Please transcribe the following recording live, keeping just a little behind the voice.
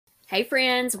Hey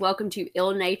friends, welcome to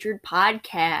Ill Natured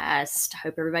Podcast.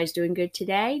 Hope everybody's doing good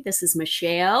today. This is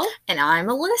Michelle. And I'm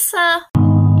Alyssa.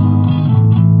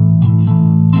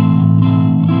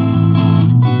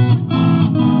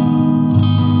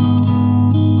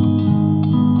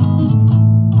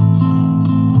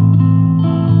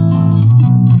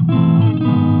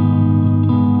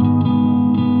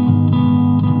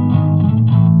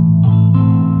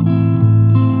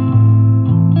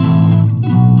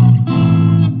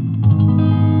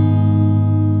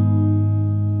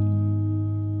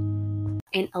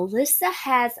 And Alyssa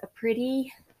has a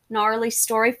pretty gnarly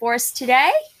story for us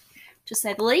today, to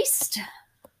say the least.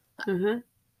 Yeah.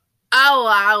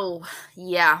 I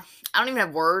don't even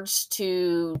have words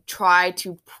to try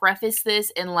to preface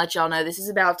this and let y'all know this is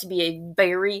about to be a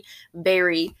very,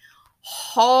 very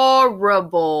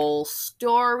horrible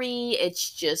story.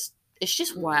 It's just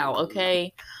wow,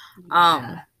 okay?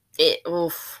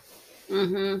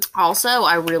 Also,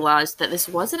 I realized that this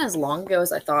wasn't as long ago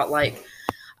as I thought.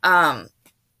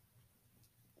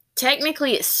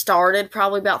 Technically, it started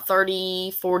probably about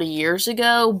 30, 40 years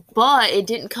ago, but it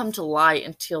didn't come to light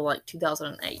until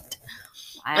 2008.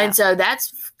 Wow. And so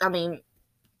that's,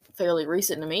 fairly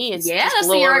recent to me. It's just a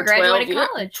little over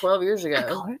 12 years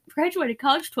ago. I graduated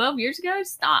college 12 years ago?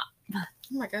 Stop. Oh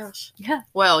my gosh. Yeah.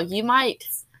 Well, you might,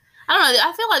 I don't know.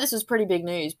 I feel like this was pretty big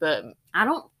news, but I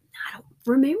don't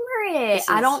remember it.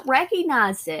 I don't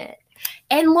recognize it.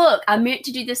 And look, I meant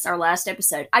to do this our last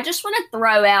episode. I just want to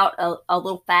throw out a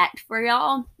little fact for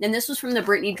y'all. And this was from the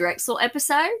Brittany Drexel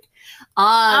episode.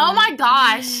 Oh my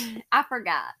gosh. I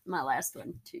forgot my last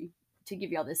one to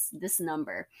give y'all this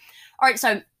number. All right, so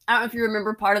I don't know if you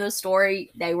remember part of the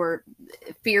story. They were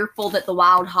fearful that the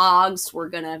wild hogs were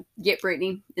going to get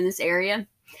Brittany in this area.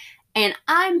 And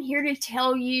I'm here to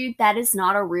tell you that is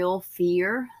not a real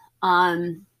fear.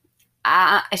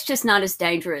 It's just not as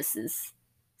dangerous as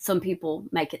some people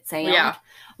make it sound. Yeah.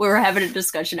 We were having a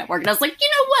discussion at work, and I was like, you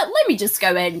know what? Let me just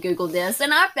go ahead and Google this.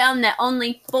 And I found that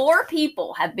only 4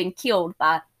 people have been killed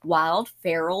by wild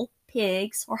feral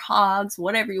pigs or hogs,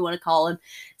 whatever you want to call them,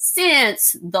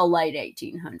 since the late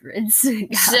 1800s.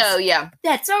 Guys, so, yeah.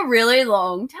 That's a really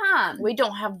long time. We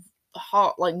don't have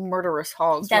murderous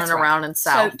hogs running around in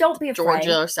South don't be afraid.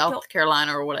 Georgia or South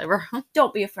Carolina or whatever.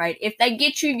 Don't be afraid. If they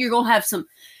get you, you're going to have some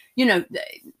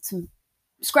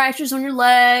scratches on your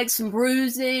legs, some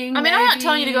bruising. I'm not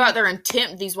telling you to go out there and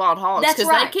tempt these wild hogs, because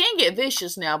they can get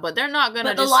vicious now, but they're not going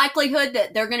to. But the likelihood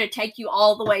that they're going to take you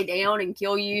all the way down and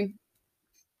kill you.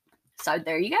 So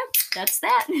there you go. That's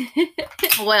that.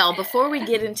 Well, before we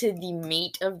get into the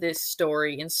meat of this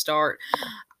story and start,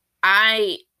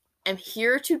 I am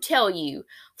here to tell you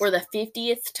for the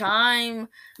 50th time,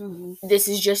 this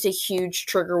is just a huge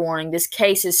trigger warning. This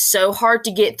case is so hard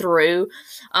to get through.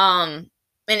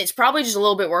 And it's probably just a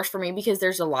little bit worse for me because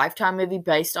there's a Lifetime movie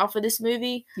based off of this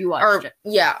movie. You watched it?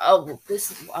 Yeah. Oh,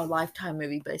 this is a Lifetime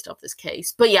movie based off this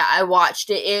case. But yeah, I watched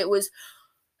it. It was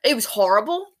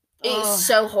horrible. It's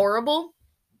so horrible.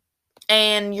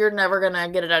 And you're never going to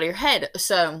get it out of your head.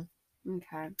 So,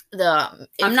 okay.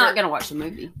 I'm not going to watch the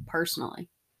movie, personally.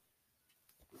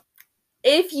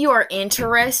 If you are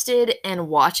interested in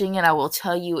watching it, I will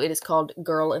tell you it is called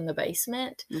Girl in the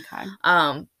Basement. Okay.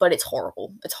 But it's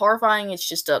horrible. It's horrifying. It's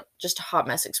just a hot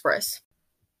mess express.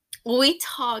 We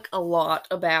talk a lot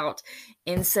about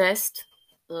incest,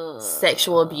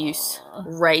 sexual abuse,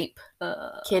 rape,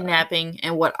 kidnapping,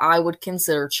 and what I would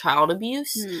consider child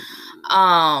abuse.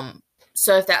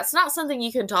 So if that's not something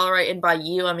you can tolerate, and by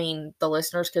you, I mean the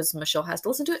listeners, because Michelle has to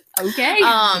listen to it.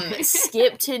 Okay.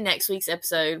 Skip to next week's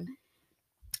episode.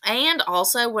 And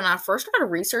also, when I first started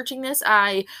researching this,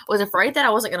 I was afraid that I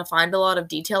wasn't going to find a lot of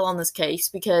detail on this case,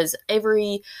 because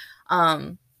every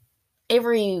site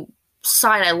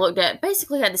I looked at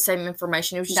basically had the same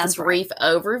information. It was just a brief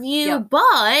overview,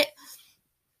 but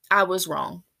I was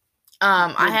wrong.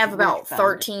 I have about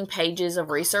 13 pages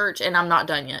of research, and I'm not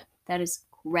done yet. That is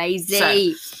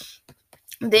crazy.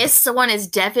 So, this one is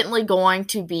definitely going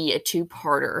to be a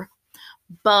 2-parter.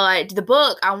 But the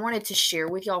book I wanted to share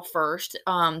with y'all first,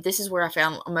 this is where I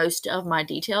found most of my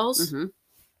details.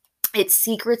 It's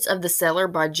Secrets of the Cellar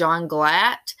by John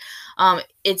Glatt.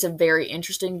 It's a very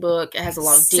interesting book. It has a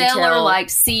lot of detail. Cellar like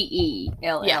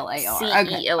C-E-L-L-A-R. Yeah,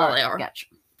 C-E-L-L-A-R. Right, gotcha.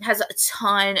 It has a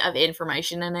ton of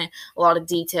information in it, a lot of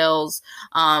details,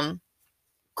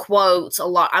 quotes, a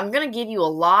lot. I'm going to give you a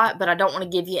lot, but I don't want to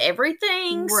give you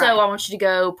everything. Right. So I want you to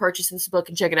go purchase this book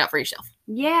and check it out for yourself.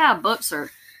 Yeah, books are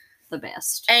the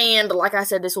best. And like I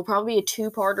said, this will probably be a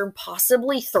 2-parter,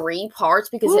 possibly 3 parts,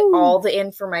 because all the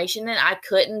information, and I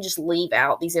couldn't just leave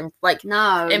out these important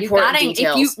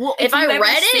details. If I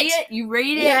read it, you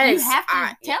read it. Yes, you have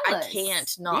to tell us. I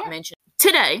can't not mention it.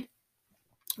 Today,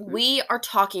 we are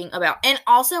talking about, and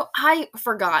also I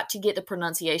forgot to get the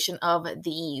pronunciation of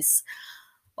these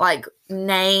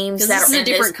names that are in a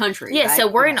different country. Yeah, right? So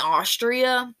we're in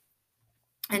Austria,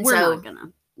 and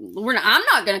I'm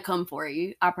not gonna come for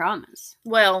you. I promise.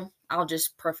 Well, I'll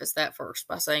just preface that first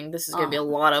by saying this is gonna be a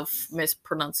lot of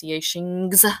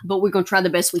mispronunciations, but we're gonna try the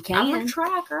best we can. I'm gonna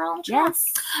try, girl. Yes.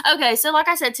 Okay, so like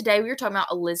I said, today we were talking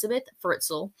about Elizabeth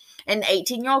Fritzl, an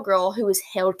 18-year-old girl who was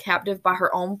held captive by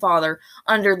her own father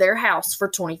under their house for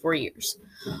 24 years.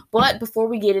 But before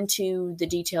we get into the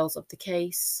details of the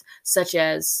case, such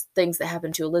as things that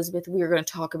happened to Elizabeth, we are going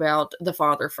to talk about the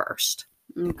father first.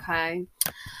 Okay.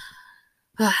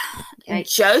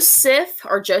 Joseph,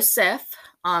 Joseph,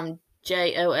 I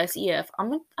think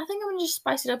I'm gonna just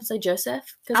spice it up and say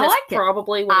Joseph, because that's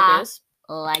probably what it is.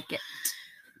 Like it.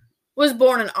 Was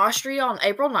born in Austria on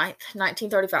April 9th,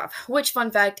 1935, which,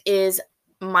 fun fact, is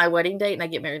my wedding date, and I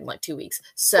get married in 2 weeks.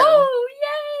 So,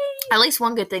 yay! At least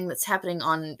one good thing that's happening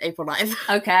on April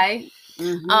 9th. Okay.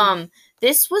 Mm-hmm.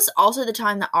 This was also the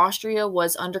time that Austria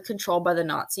was under control by the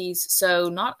Nazis, so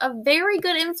not a very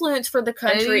good influence for the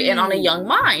country and on a young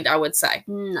mind, I would say.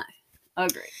 No.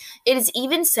 Agree. It is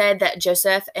even said that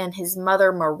Joseph and his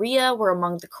mother Maria were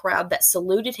among the crowd that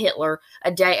saluted Hitler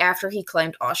a day after he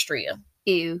claimed Austria.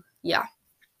 Ew. Yeah.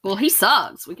 Well, he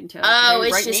sucks. We can tell. Oh,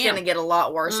 it's just going to get a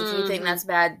lot worse. If you think that's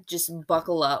bad, just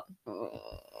buckle up.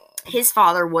 His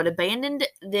father would abandon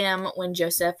them when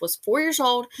Joseph was 4 years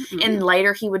old, and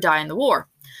later he would die in the war.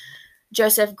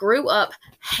 Joseph grew up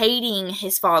hating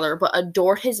his father, but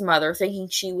adored his mother, thinking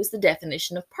she was the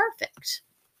definition of perfect.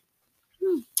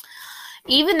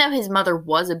 Even though his mother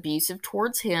was abusive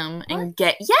towards him and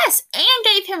gave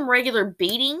him regular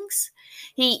beatings,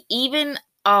 he even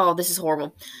this is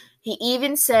horrible. He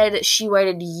even said she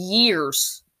waited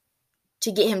years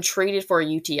to get him treated for a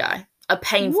UTI, a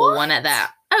painful one at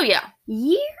that. Oh yeah,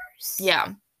 years.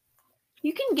 Yeah,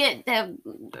 you can get the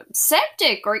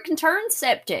septic, or it can turn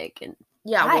septic, and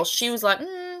well, she was like,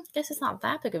 guess it's not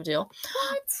that big of a deal.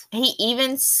 What? He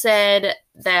even said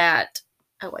that.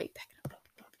 Oh wait, back up.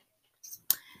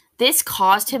 This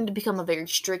caused him to become a very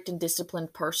strict and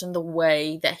disciplined person. The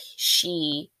way that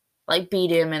she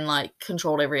beat him and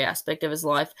controlled every aspect of his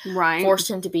life, right, forced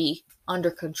him to be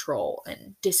under control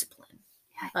and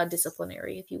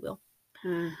disciplinary, if you will.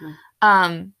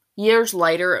 Mm-hmm. Years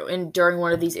later, and during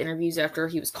one of these interviews after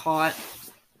he was caught,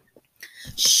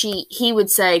 he would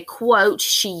say, quote,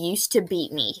 "She used to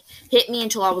beat me, hit me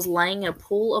until I was laying in a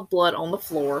pool of blood on the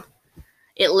floor.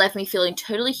 It left me feeling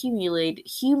totally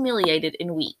humiliated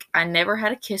and weak. I never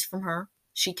had a kiss from her.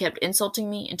 She kept insulting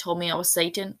me and told me I was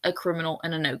Satan, a criminal,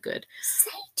 and a no good.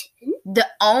 Satan? The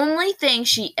only thing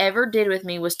she ever did with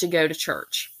me was to go to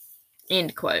church."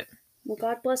 End quote. Well,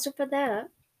 God bless her for that.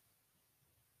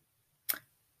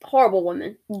 Horrible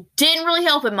woman. Didn't really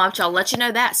help him much, I'll let you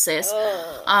know that, sis.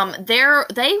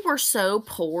 They were so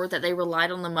poor that they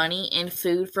relied on the money and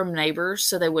food from neighbors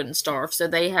so they wouldn't starve. So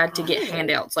they had to get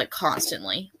handouts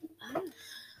constantly.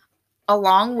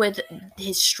 Along with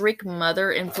his strict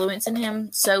mother influencing him,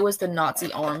 so was the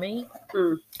Nazi army.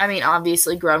 I mean,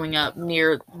 obviously, growing up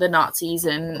near the Nazis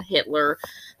and Hitler,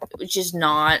 which is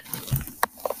not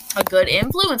a good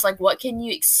influence. What can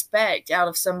you expect out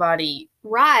of somebody?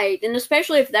 Right, and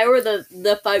especially if they were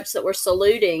the folks that were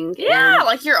saluting.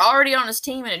 Yeah, you're already on his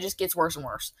team, and it just gets worse and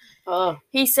worse.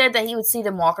 He said that he would see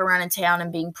them walking around in town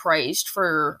and being praised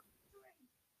for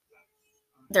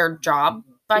their job,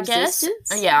 I guess.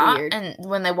 Yeah, weird. And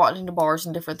when they walked into bars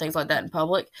and different things like that in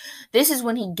public. This is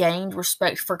when he gained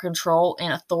respect for control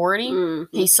and authority.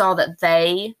 Mm-hmm. He saw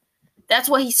that's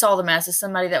what he saw them as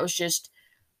somebody that was just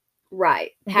right,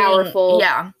 powerful.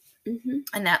 Yeah. Mm-hmm.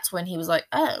 And that's when he was like,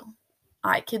 oh,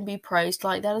 I can be praised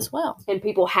like that as well. And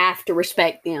people have to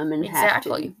respect them and have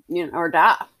to, or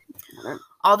die.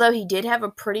 Although he did have a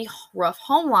pretty rough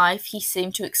home life, he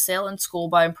seemed to excel in school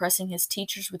by impressing his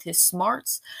teachers with his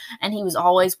smarts, and he was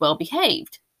always well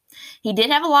behaved. He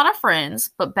did have a lot of friends,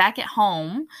 but back at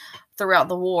home throughout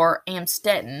the war,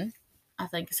 Amstetten, I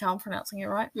think is how I'm pronouncing it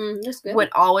right, that's good, would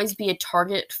always be a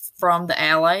target from the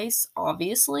Allies,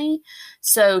 obviously.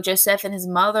 So Joseph and his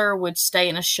mother would stay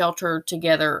in a shelter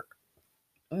together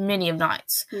many of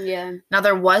nights. Yeah. Now,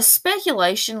 there was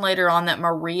speculation later on that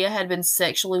Maria had been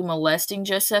sexually molesting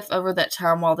Joseph over that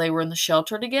time while they were in the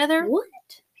shelter together. What?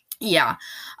 Yeah.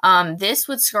 This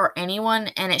would scar anyone,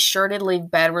 and it sure did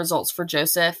leave bad results for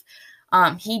Joseph.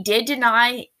 He did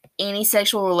deny any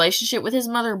sexual relationship with his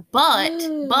mother,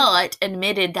 but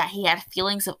admitted that he had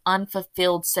feelings of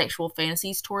unfulfilled sexual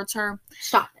fantasies towards her.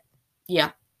 Stop it.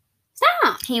 Yeah.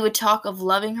 Stop. He would talk of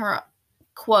loving her,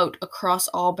 quote, across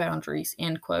all boundaries,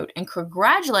 end quote, and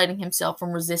congratulating himself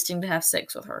from resisting to have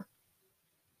sex with her.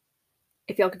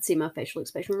 If y'all could see my facial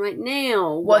expression right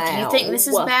now. What, wow. do you think this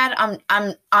is bad?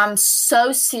 I'm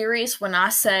so serious when I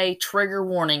say trigger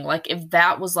warning. Like, if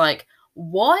that was like,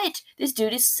 what? This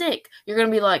dude is sick. You're going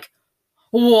to be like,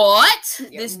 what?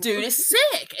 This dude is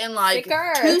sick. In like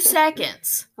Sicker. 2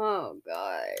 seconds. Oh,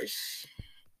 gosh.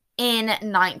 In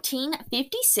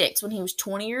 1956, when he was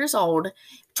 21 years old,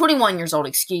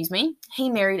 he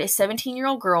married a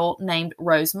 17-year-old girl named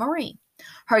Rose Marie.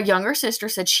 Her younger sister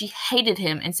said she hated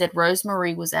him and said Rose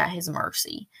Marie was at his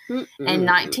mercy. In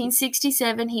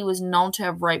 1967, he was known to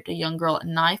have raped a young girl at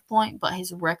knife point, but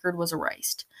his record was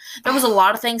erased. There was a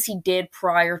lot of things he did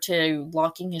prior to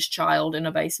locking his child in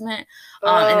a basement,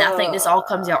 and I think this all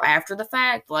comes out after the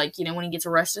fact, like, you know, when he gets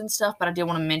arrested and stuff, but I did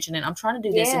want to mention it. I'm trying to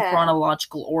do this in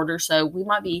chronological order, so we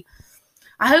might be,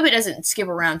 I hope it doesn't skip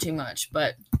around too much,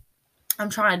 but I'm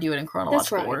trying to do it in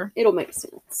chronological order. It'll make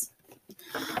sense.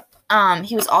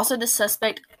 He was also the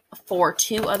suspect for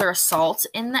 2 other assaults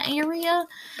in the area,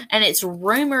 and it's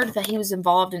rumored that he was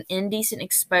involved in indecent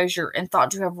exposure and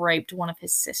thought to have raped one of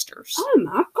his sisters. Oh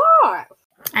my God.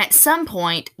 At some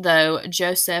point, though,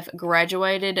 Joseph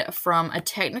graduated from a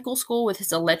technical school with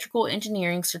his electrical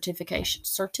engineering certificate.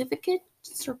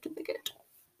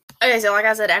 Okay, so like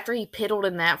I said, after he piddled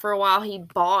in that for a while, he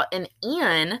bought an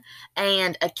inn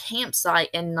and a campsite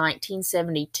in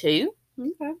 1972.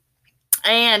 Okay.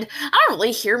 And I don't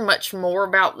really hear much more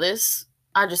about this.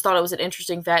 I just thought it was an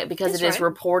interesting fact because it is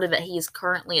reported that he is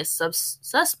currently a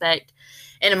suspect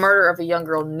in a murder of a young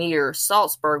girl near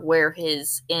Salzburg, where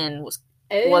his inn was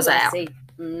at.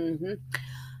 Mm-hmm.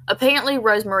 Apparently,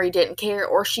 Rosemary didn't care,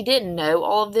 or she didn't know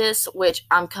all of this, which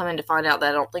I'm coming to find out that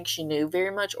I don't think she knew very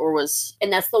much, or was...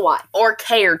 And that's the wife. Or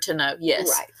cared to know, yes.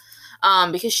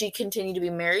 Right. Because she continued to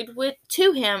be married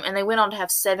to him, and they went on to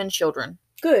have 7 children.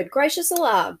 Good gracious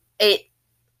alive.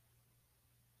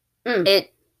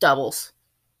 It doubles.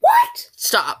 What?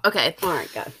 Stop. Okay. All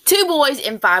right, go. 2 boys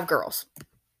and 5 girls.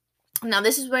 Now,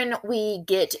 this is when we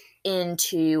get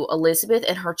into Elizabeth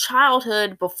and her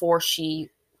childhood before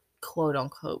she, quote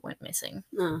unquote, went missing.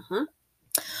 Uh-huh.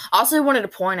 Also wanted to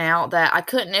point out that I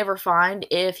couldn't ever find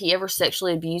if he ever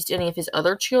sexually abused any of his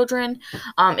other children.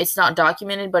 It's not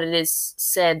documented, but it is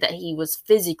said that he was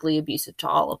physically abusive to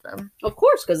all of them. Of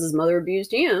course, because his mother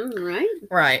abused him, right?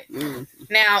 Right. Mm-hmm.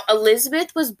 Now,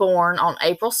 Elizabeth was born on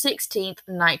April 16th,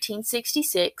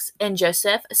 1966, and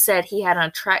Joseph said he had an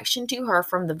attraction to her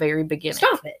from the very beginning.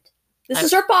 Stop it. This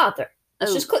is her father.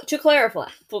 Let's just to clarify.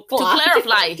 To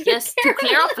clarify. Yes, to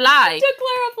clarify. To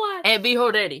clarify. And be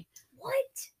her daddy.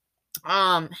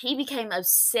 What? He became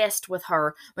obsessed with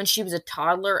her when she was a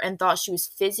toddler and thought she was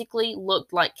physically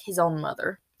looked like his own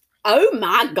mother. Oh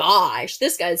my gosh.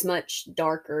 This guy's much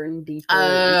darker and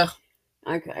deeper.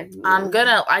 Okay.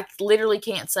 I literally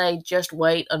can't say just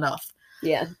wait enough.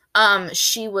 Yeah.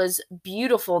 She was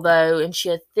beautiful though, and she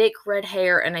had thick red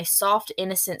hair and a soft,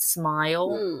 innocent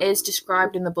smile, as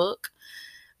described in the book.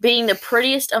 Being the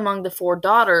prettiest among the 4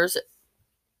 daughters.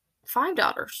 5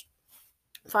 daughters.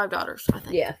 5 daughters, I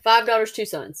think. Yeah, 5 daughters, 2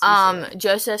 sons.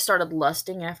 Joseph started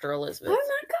lusting after Elizabeth. Oh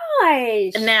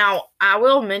my gosh. Now, I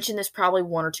will mention this probably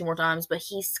 1 or 2 more times, but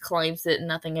he claims that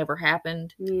nothing ever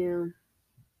happened. Yeah.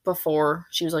 Before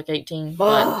she was like 18.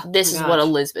 But this is what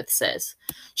Elizabeth says.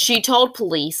 She told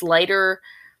police later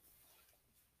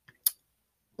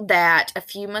that a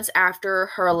few months after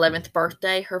her 11th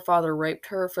birthday, her father raped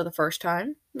her for the first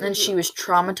time. And she was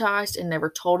traumatized and never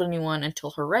told anyone until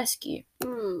her rescue.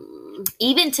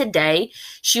 Even today,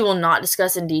 she will not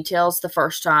discuss in details the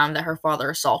first time that her father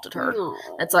assaulted her.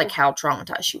 That's like how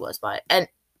traumatized she was by it. And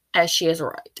as she has a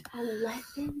right.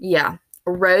 11? Yeah.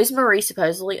 Rose Marie,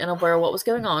 supposedly unaware of what was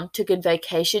going on, took a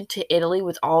vacation to Italy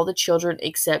with all the children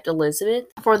except Elizabeth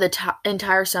for the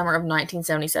entire summer of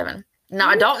 1977. Now,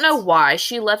 I don't know why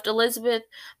she left Elizabeth.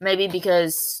 Maybe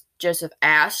because Joseph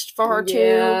asked for her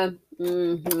to.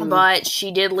 Mm-hmm. But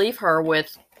she did leave her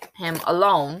with him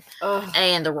alone.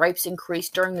 And the rapes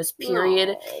increased during this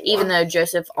period, even though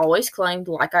Joseph always claimed,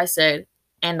 like I said,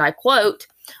 and I quote,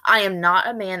 "I am not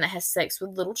a man that has sex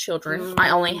with little children. I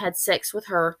only had sex with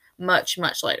her much,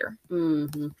 much later."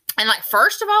 And like,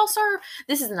 first of all, sir,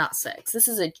 this is not sex. This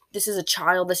is a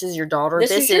child. This is your daughter.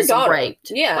 This is daughter.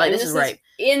 Raped. Yeah, like, this is rape.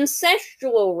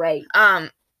 Incestual rape.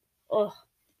 And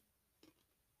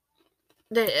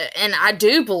I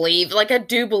do believe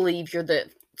you're the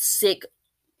sick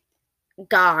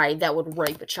guy that would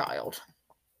rape a child.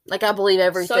 Like, I believe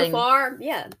everything. So far,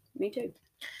 yeah, me too.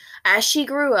 As she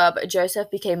grew up,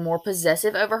 Joseph became more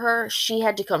possessive over her. She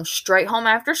had to come straight home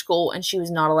after school, and she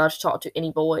was not allowed to talk to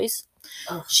any boys.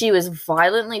 Ugh. She was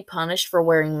violently punished for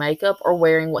wearing makeup or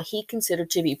wearing what he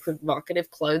considered to be provocative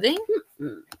clothing.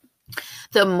 Mm.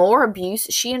 The more abuse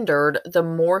she endured, the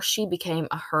more she became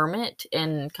a hermit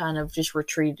and kind of just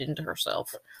retreated into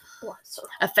herself.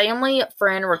 A family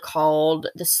friend recalled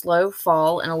the slow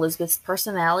fall in Elizabeth's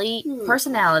personality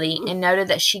and noted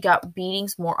that she got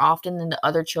beatings more often than the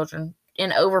other children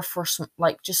and over for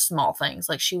just small things.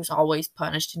 Like, she was always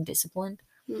punished and disciplined.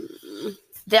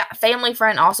 That family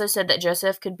friend also said that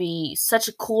Joseph could be such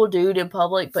a cool dude in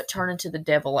public but turn into the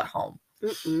devil at home.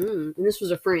 And this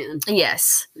was a friend.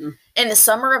 Yes. In the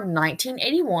summer of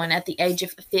 1981, at the age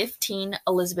of 15,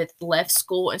 Elizabeth left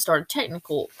school and started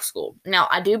technical school. Now,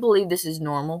 I do believe this is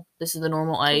normal. This is the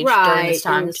normal age during this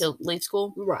time to leave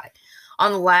school. Right.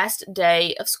 On the last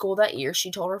day of school that year, she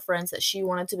told her friends that she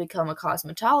wanted to become a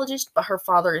cosmetologist, but her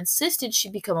father insisted she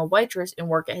become a waitress and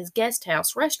work at his guest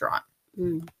house restaurant.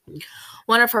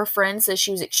 One of her friends says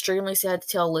she was extremely sad to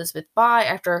tell Elizabeth bye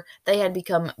after they had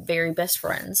become very best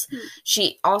friends.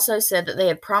 She also said that they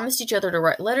had promised each other to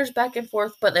write letters back and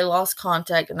forth, but they lost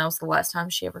contact, and that was the last time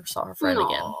she ever saw her friend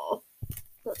again.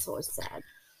 That's always sad.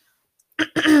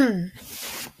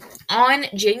 On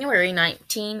January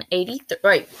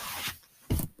 1983,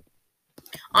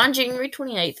 On January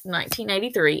 28th,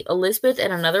 1983, Elizabeth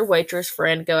and another waitress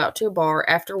friend go out to a bar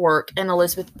after work, and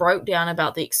Elizabeth broke down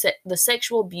about the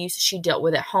sexual abuse she dealt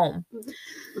with at home.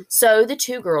 So the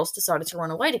two girls decided to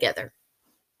run away together.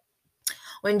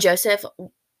 When Joseph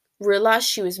realized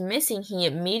she was missing, he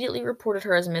immediately reported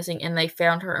her as missing, and they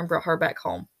found her and brought her back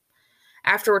home.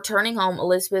 After returning home,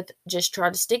 Elizabeth just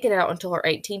tried to stick it out until her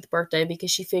 18th birthday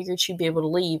because she figured she'd be able to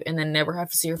leave and then never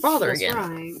have to see her father again.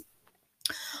 Right.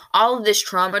 All of this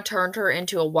trauma turned her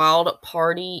into a wild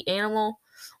party animal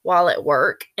while at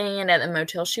work and at the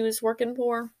motel she was working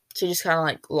for. She just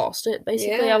kind of lost it,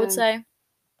 basically, I would say.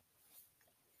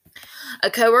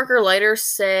 A coworker later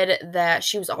said that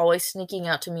she was always sneaking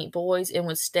out to meet boys and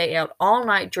would stay out all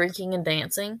night drinking and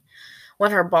dancing.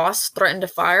 When her boss threatened to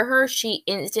fire her, she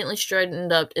instantly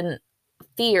straightened up in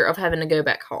fear of having to go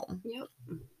back home. Yep.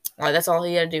 That's all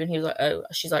he had to do, and he was like, oh,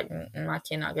 she's like, I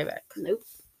cannot go back. Nope.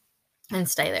 And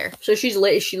stay there. So is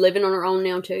she living on her own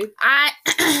now too? I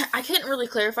couldn't really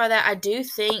clarify that. I do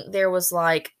think there was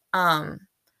college.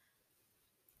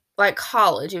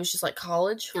 It was just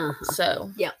college.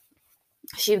 So yeah,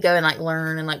 she would go and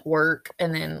learn and work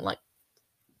and then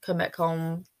come back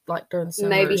home during the summer.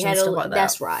 Maybe had stuff like that.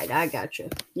 That's right. I got you.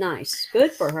 Nice.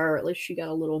 Good for her. At least she got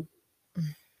a little.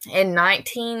 In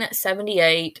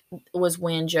 1978 was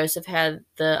when Joseph had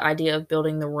the idea of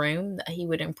building the room that he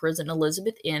would imprison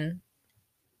Elizabeth in.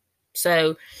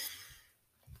 So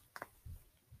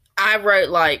I wrote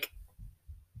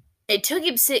it took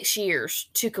him 6 years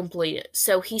to complete it.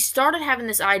 So he started having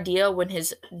this idea when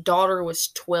his daughter was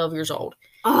 12 years old.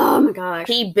 Oh my gosh.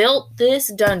 He built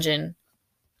this dungeon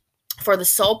for the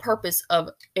sole purpose of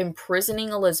imprisoning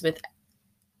Elizabeth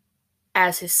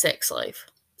as his sex slave.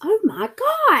 Oh my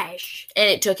gosh. And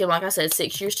it took him, like I said,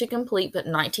 6 years to complete, but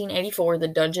in 1984, the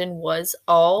dungeon was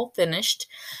all finished,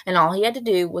 and all he had to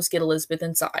do was get Elizabeth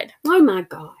inside. Oh my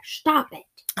gosh. Stop it.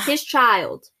 His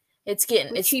child.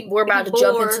 We're about to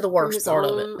jump into the worst part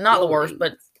of it. Not the worst,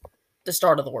 but the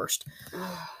start of the worst.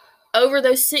 Over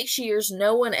those 6 years,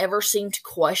 no one ever seemed to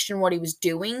question what he was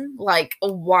doing,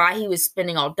 why he was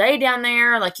spending all day down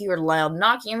there, you heard loud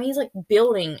knocking. I mean, he's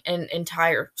building an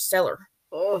entire cellar.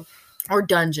 Oh. Or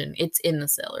dungeon. It's in the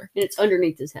cellar. And it's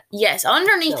underneath his house. Yes,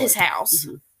 underneath his house.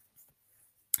 Mm-hmm.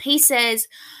 He says,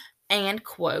 and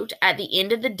quote, "At the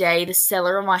end of the day, the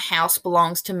cellar of my house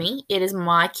belongs to me. It is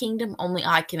my kingdom, only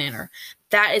I can enter.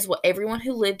 That is what everyone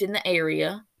who lived in the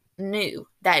area knew.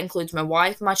 That includes my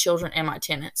wife, my children, and my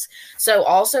tenants." So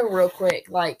also real quick,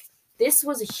 this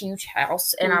was a huge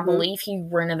house, and I believe he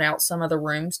rented out some of the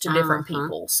rooms to different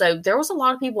people. So there was a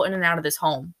lot of people in and out of this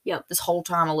home. Yep. This whole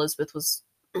time Elizabeth was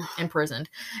imprisoned,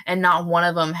 and not one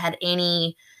of them had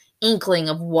any inkling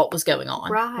of what was going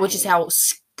on. Right. Which is how,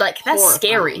 that's horrifying.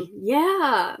 Scary.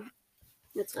 Yeah.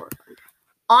 That's horrifying.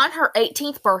 On her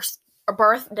 18th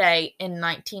birthday in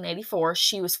 1984,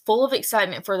 she was full of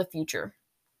excitement for the future.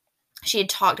 She had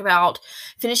talked about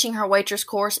finishing her waitress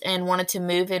course and wanted to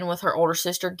move in with her older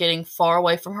sister, getting far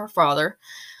away from her father.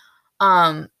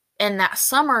 And that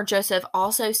summer, Joseph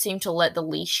also seemed to let the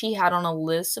leash he had on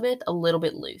Elizabeth a little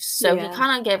bit loose. So he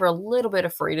kind of gave her a little bit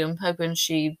of freedom, hoping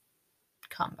she'd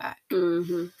come back.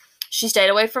 Mm-hmm. She stayed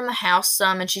away from the house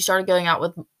some, and she started going out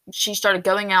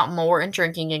more and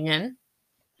drinking again.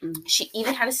 She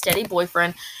even had a steady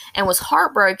boyfriend and was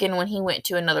heartbroken when he went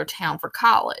to another town for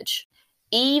college.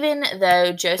 Even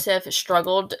though Joseph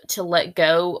struggled to let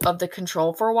go of the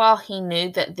control for a while, he knew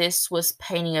that this was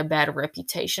painting a bad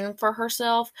reputation for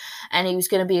herself, and he was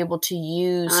going to be able to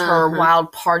use her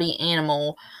wild party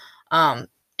animal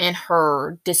in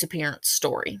her disappearance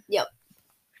story. Yep.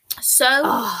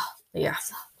 So, yeah.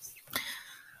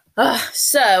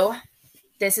 So,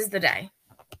 this is the day.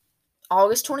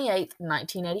 August 28th,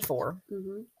 1984.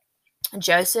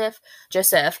 Joseph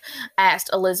asked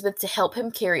Elizabeth to help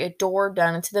him carry a door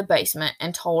down into the basement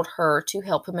and told her to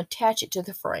help him attach it to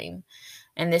the frame.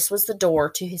 And this was the door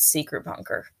to his secret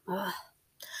bunker.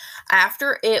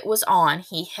 After it was on,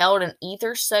 he held an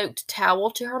ether-soaked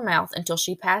towel to her mouth until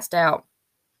she passed out.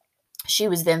 She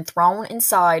was then thrown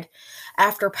inside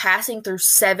after passing through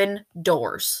 7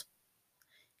 doors.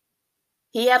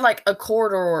 He had like a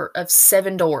corridor of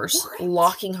 7 doors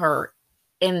locking her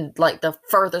in like the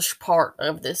furthest part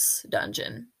of this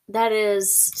dungeon. That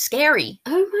is scary.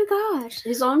 Oh my gosh.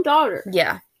 His own daughter.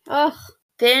 Yeah. Ugh.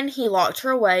 Then he locked her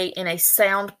away in a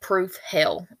soundproof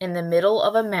hell in the middle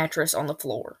of a mattress on the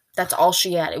floor. That's all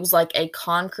she had. It was like a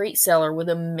concrete cellar with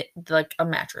a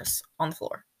mattress on the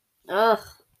floor. Ugh.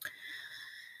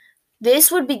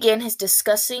 This would begin his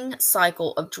disgusting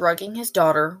cycle of drugging his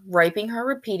daughter, raping her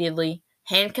repeatedly,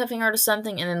 handcuffing her to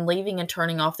something, and then leaving and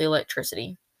turning off the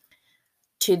electricity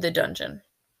to the dungeon.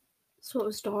 So it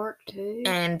was dark, too?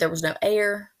 And there was no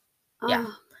air. Yeah.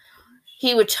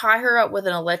 He would tie her up with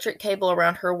an electric cable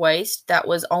around her waist that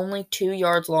was only 2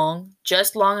 yards long,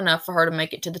 just long enough for her to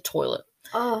make it to the toilet.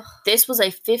 This was a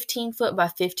 15-foot by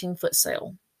 15-foot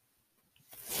cell.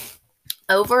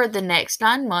 Over the next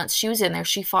 9 months she was in there,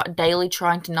 she fought daily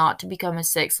trying not to become a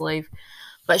sex slave,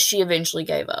 but she eventually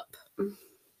gave up.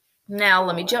 Now,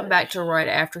 let me jump back to right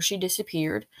after she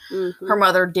disappeared. Her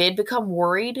mother did become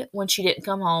worried when she didn't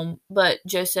come home, but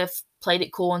Joseph played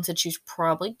it cool and said she was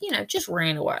probably, just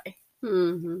ran away.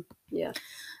 Yeah.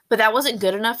 But that wasn't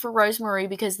good enough for Rosemarie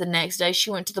because the next day she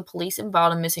went to the police and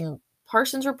filed a missing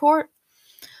persons report.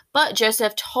 But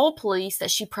Joseph told police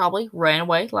that she probably ran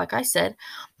away, like I said,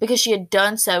 because she had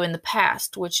done so in the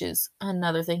past, which is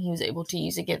another thing he was able to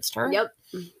use against her. Yep.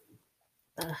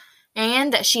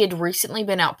 And that she had recently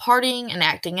been out partying and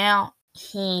acting out.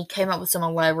 He came up with some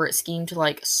elaborate scheme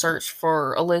to, search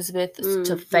for Elizabeth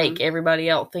to fake everybody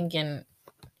out, thinking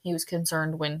he was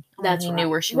concerned when he knew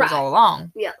where she was all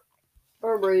along. Yeah.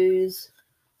 Or ruse.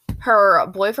 Her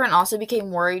boyfriend also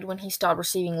became worried when he stopped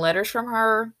receiving letters from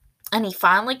her. And he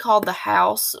finally called the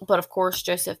house, but of course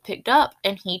Joseph picked up,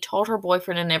 and he told her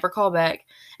boyfriend to never call back,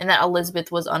 and that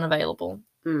Elizabeth was unavailable.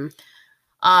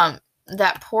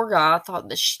 That poor guy thought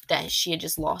that she had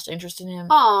just lost interest in him.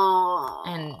 Aww.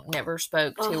 And never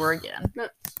spoke to her again.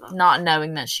 Not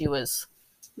knowing that she was...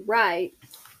 Right.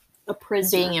 A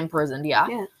prisoner. Being imprisoned,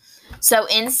 yeah. So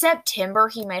in September,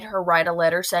 he made her write a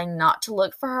letter saying not to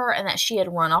look for her, and that she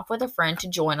had run off with a friend to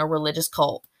join a religious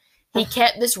cult. He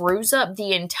kept this ruse up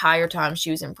the entire time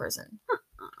she was in prison.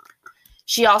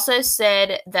 She also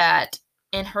said that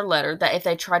in her letter that if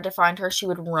they tried to find her, she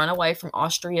would run away from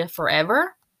Austria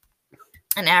forever.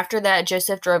 And after that,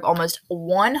 Joseph drove almost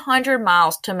 100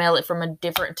 miles to mail it from a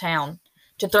different town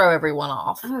to throw everyone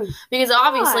off. Because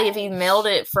obviously, if he mailed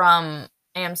it from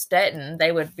Amstetten,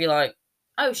 they would be like,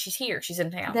 oh, she's here. She's in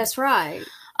town. That's right.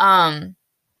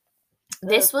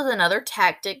 This was another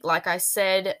tactic, like I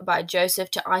said, by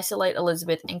Joseph to isolate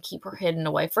Elizabeth and keep her hidden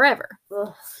away forever.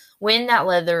 When that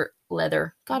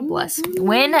God bless.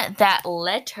 When that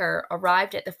letter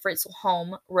arrived at the Fritzl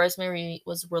home, Rosemarie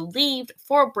was relieved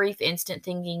for a brief instant,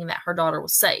 thinking that her daughter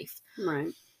was safe.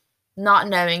 Right. Not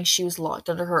knowing she was locked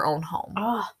under her own home.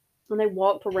 When they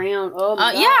walked around. Oh,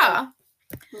 my God. Yeah.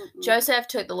 Joseph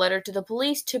took the letter to the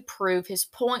police to prove his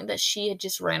point that she had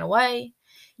just ran away.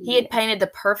 He had painted the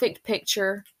perfect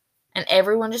picture, and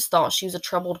everyone just thought she was a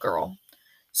troubled girl.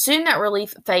 Soon that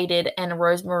relief faded, and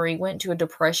Rosemarie went into a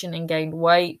depression and gained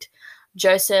weight.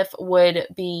 Joseph would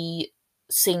be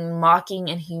seen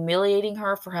mocking and humiliating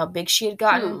her for how big she had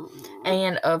gotten.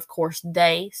 And, of course,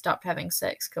 they stopped having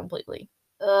sex completely.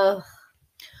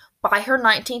 By her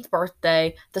 19th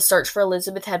birthday, the search for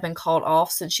Elizabeth had been called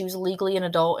off since she was legally an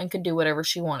adult and could do whatever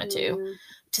she wanted to.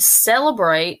 To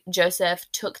celebrate, Joseph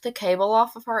took the cable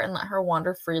off of her and let her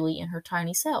wander freely in her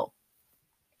tiny cell.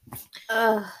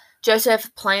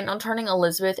 Joseph planned on turning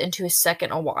Elizabeth into his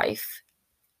second wife,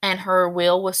 and her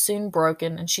will was soon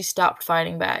broken, and she stopped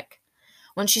fighting back.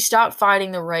 When she stopped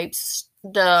fighting, the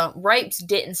rapes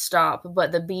didn't stop,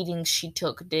 but the beatings she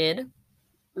took did.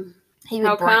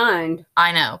 How kind.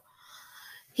 I know.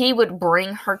 He would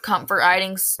bring her comfort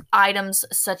items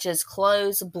such as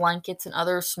clothes, blankets, and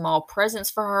other small presents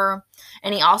for her.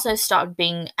 And he also stopped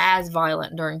being as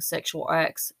violent during sexual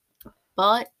acts.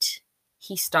 But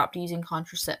he stopped using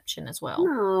contraception as well.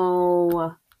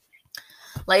 No.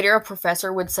 Later, a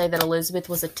professor would say that Elizabeth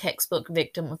was a textbook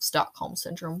victim of Stockholm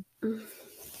Syndrome.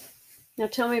 Now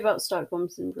tell me about Stockholm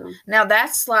Syndrome. Now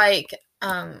that's like,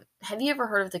 have you ever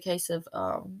heard of the case of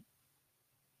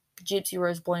Gypsy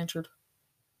Rose Blanchard?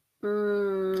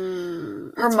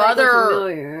 Her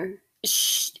mother.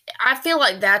 I feel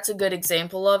like that's a good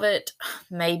example of it.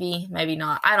 Maybe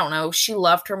not. I don't know. She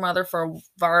loved her mother for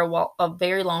a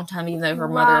very long time, even though her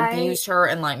mother abused her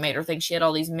and like made her think she had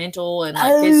all these mental and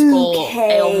like physical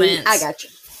ailments. I got you.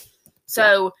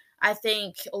 So I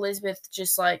think Elizabeth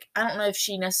just like, I don't know if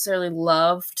she necessarily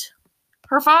loved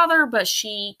her father, but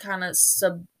she kind of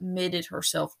submitted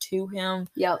herself to him.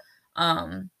 Yep.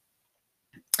 And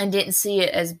didn't see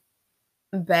it as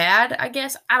bad, I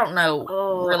guess. I don't know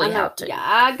how to. Yeah,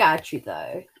 I got you,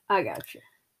 though. I got you.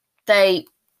 They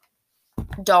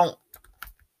don't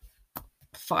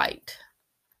fight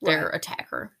their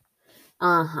attacker.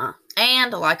 Uh-huh.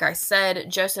 And, like I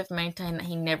said, Joseph maintained that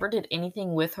he never did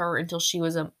anything with her until she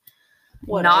was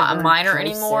not a minor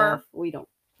anymore. We don't.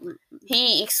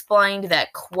 He explained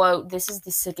that, quote, this is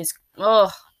the sickest...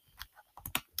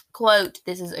 Quote,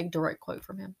 this is a direct quote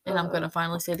from him. And I'm going to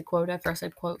finally say the quote after I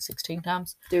said quote 16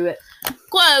 times. Do it.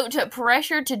 Quote,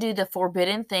 pressure to do the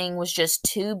forbidden thing was just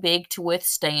too big to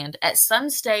withstand. At some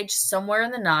stage, somewhere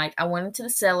in the night, I went into the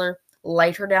cellar,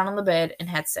 laid her down on the bed, and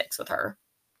had sex with her.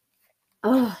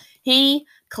 Ugh. He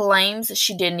claims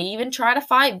she didn't even try to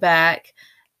fight back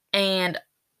and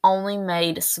only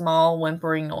made small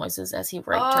whimpering noises as he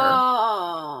raped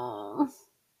her.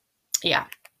 Yeah.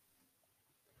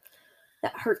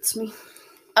 That hurts me.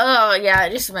 Oh, yeah,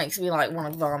 it just makes me, like,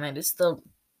 want to vomit. It's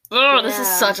this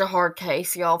is such a hard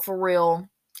case, y'all, for real.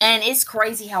 And it's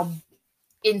crazy how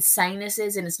insane this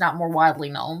is, and it's not more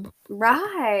widely known.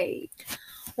 Right.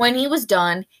 When he was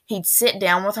done, he'd sit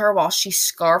down with her while she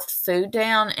scarfed food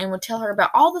down and would tell her about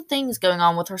all the things going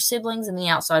on with her siblings in the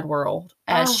outside world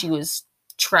as she was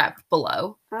trapped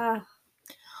below.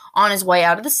 On his way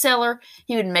out of the cellar,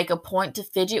 he would make a point to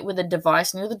fidget with a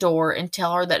device near the door and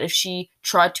tell her that if she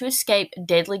tried to escape,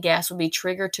 deadly gas would be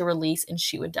triggered to release and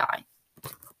she would die.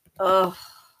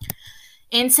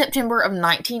 In September of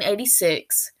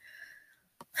 1986,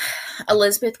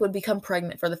 Elizabeth would become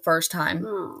pregnant for the first time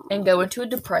and go into a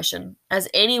depression, as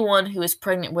anyone who is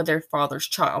pregnant with their father's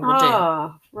child would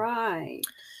do. Right.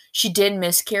 She did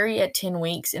miscarry at 10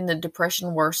 weeks, and the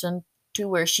depression worsened to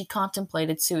where she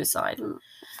contemplated suicide.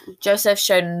 Joseph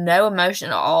showed no emotion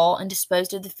at all and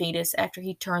disposed of the fetus after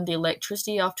he turned the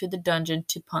electricity off to the dungeon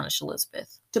to punish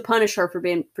Elizabeth. To punish her for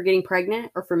getting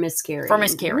pregnant or for miscarrying? For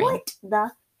miscarrying. What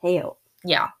the hell?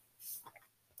 Yeah.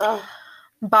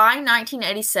 By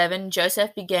 1987,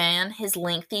 Joseph began his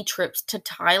lengthy trips to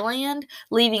Thailand,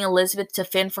 leaving Elizabeth to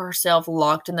fend for herself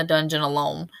locked in the dungeon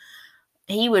alone.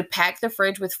 He would pack the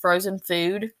fridge with frozen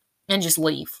food and just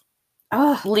leave.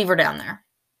 Leave her down there.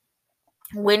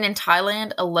 When in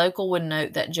Thailand, a local would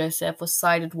note that Joseph was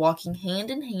sighted walking hand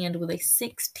in hand with a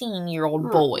 16-year-old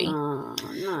boy.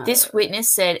 No. This witness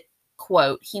said,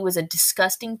 quote, he was a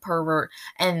disgusting pervert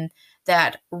and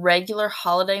that regular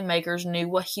holiday makers knew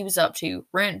what he was up to.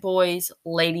 Rent boys,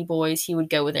 lady boys, he would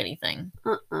go with anything.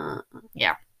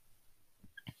 Yeah.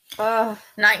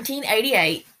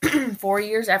 1988, 4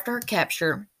 years after her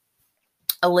capture,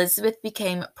 Elizabeth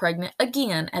became pregnant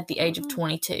again at the age of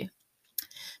 22.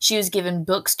 She was given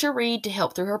books to read to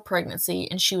help through her pregnancy,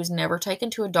 and she was never taken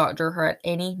to a doctor or had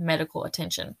any medical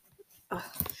attention.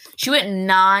 She went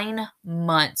 9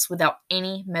 months without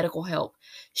any medical help.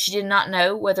 She did not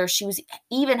know whether she was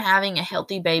even having a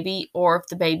healthy baby or if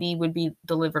the baby would be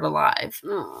delivered alive.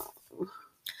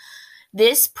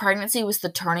 This pregnancy was the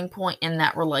turning point in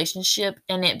that relationship,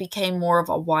 and it became more of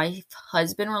a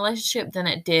wife-husband relationship than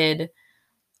it did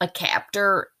a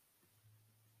captor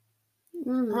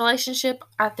relationship.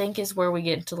 I think is where we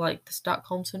get into like the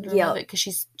Stockholm Syndrome of it, because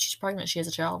she's pregnant, she has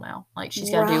a child now. Like she's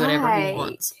got to do whatever he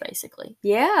wants, basically.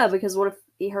 Yeah, because what if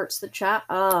he hurts the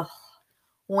child?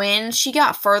 When she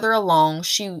got further along,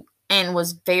 and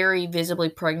was very visibly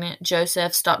pregnant,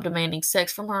 Joseph stopped demanding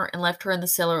sex from her and left her in the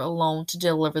cellar alone to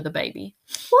deliver the baby.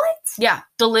 What? Yeah,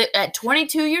 at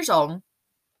 22 years old,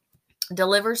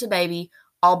 delivers a baby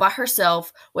all by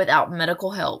herself without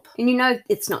medical help. And you know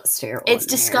it's not sterile. It's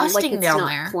disgusting it's down not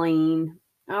there. Clean.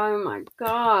 Oh my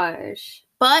gosh.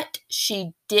 But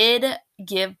she did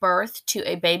give birth to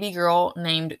a baby girl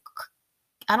named,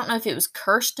 I don't know if it was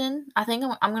Kirsten. I think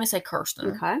I'm going to say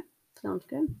Kirsten. Okay. Sounds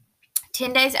good.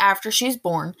 10 days after she was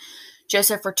born,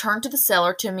 Joseph returned to the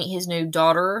cellar to meet his new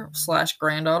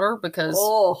daughter/granddaughter because,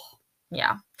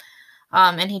 yeah.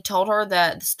 And he told her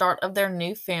that this was the start of their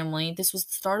new family,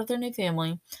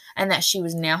 and that she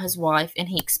was now his wife, and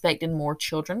he expected more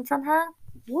children from her.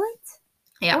 What?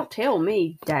 Yeah. Don't tell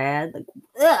me, Dad. Like,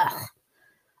 ugh.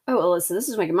 Oh, Alyssa, this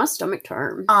is making my stomach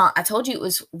turn. I told you it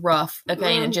was rough,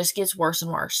 okay, and it just gets worse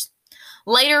and worse.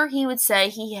 Later, he would say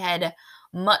he had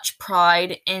much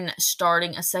pride in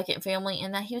starting a second family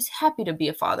and that he was happy to be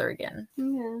a father again.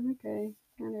 Yeah, okay.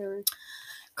 Whatever.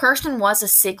 Kirsten was a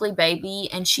sickly baby,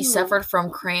 and she suffered from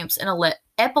cramps and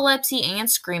epilepsy and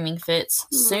screaming fits.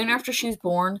 Soon after she was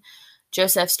born,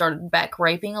 Joseph started back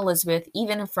raping Elizabeth,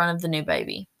 even in front of the new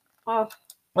baby. Oh.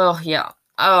 Oh, yeah.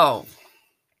 Oh.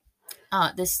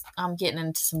 I'm getting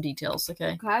into some details,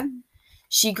 okay? Okay.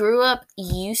 She grew up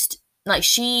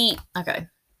okay.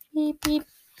 Beep, beep.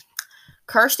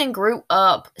 Kirsten grew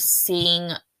up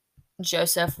seeing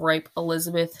Joseph rape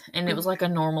Elizabeth, and it was like a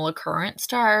normal occurrence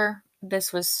to her.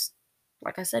 This was,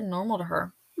 like I said, normal to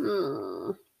her.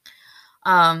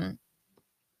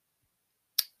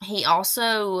 He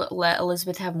also let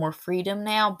Elizabeth have more freedom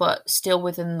now, but still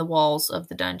within the walls of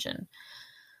the dungeon.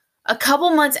 A couple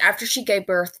months after she gave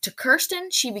birth to Kirsten,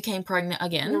 she became pregnant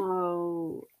again.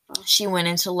 No. She went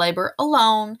into labor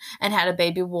alone and had a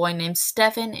baby boy named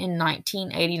Stefan in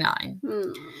 1989.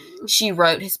 She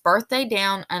wrote his birthday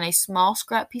down on a small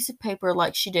scrap piece of paper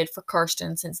like she did for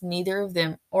Kirsten, since neither of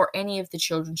them or any of the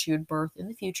children she would birth in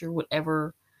the future would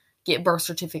ever get birth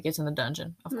certificates in the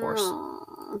dungeon, of course.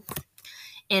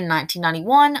 In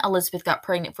 1991, Elizabeth got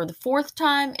pregnant for the 4th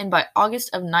time, and by August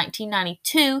of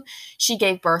 1992, she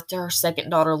gave birth to her second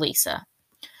daughter, Lisa.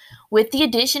 With the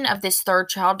addition of this third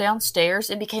child downstairs,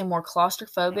 it became more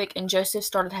claustrophobic, and Joseph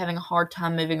started having a hard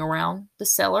time moving around the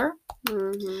cellar.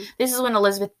 This is when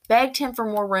Elizabeth begged him for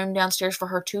more room downstairs for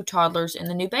her 2 toddlers and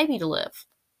the new baby to live.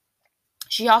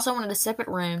 She also wanted a separate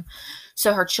room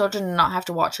so her children did not have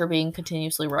to watch her being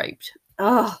continuously raped.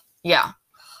 Ugh. Yeah.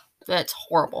 That's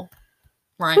horrible.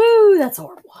 Right? Woo, that's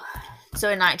horrible. So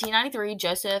in 1993,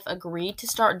 Joseph agreed to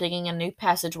start digging a new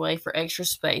passageway for extra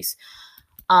space.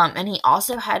 And he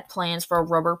also had plans for a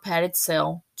rubber padded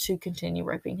cell to continue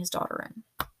raping his daughter in.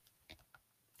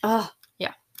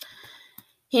 Yeah.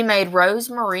 He made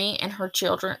Rosemary and her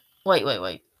children...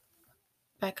 Wait.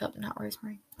 Back up, not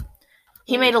Rosemary.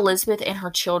 He made Elizabeth and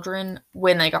her children,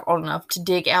 when they got old enough, to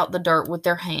dig out the dirt with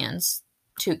their hands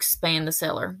to expand the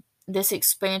cellar. This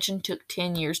expansion took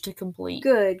 10 years to complete.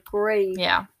 Good grief.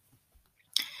 Yeah.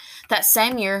 That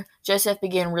same year, Joseph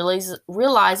began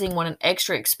realizing what an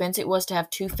extra expense it was to have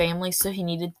 2 families, so he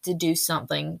needed to do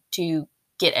something to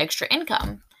get extra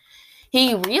income.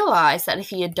 He realized that if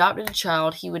he adopted a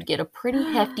child, he would get a pretty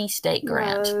hefty state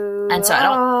grant. And so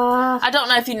I don't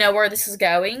know if you know where this is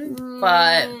going,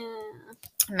 but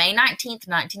May 19th,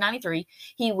 1993,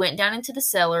 he went down into the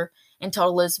cellar and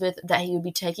told Elizabeth that he would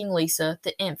be taking Lisa,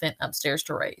 the infant, upstairs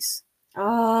to raise.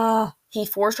 He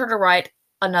forced her to write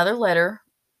another letter,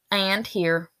 and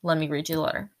here, let me read you the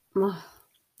letter.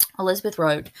 Elizabeth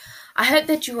wrote, "I hope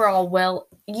that you are all well.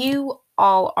 You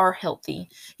all are healthy.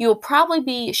 You will probably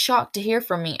be shocked to hear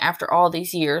from me after all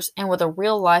these years, and with a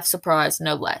real-life surprise,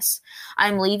 no less. I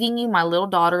am leaving you my little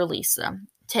daughter, Lisa.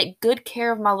 Take good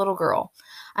care of my little girl.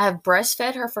 I have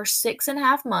breastfed her for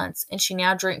 6.5 months, and she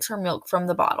now drinks her milk from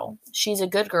the bottle. She's a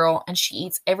good girl, and she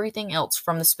eats everything else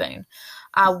from the spoon.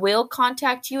 I will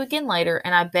contact you again later,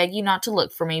 and I beg you not to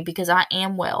look for me because I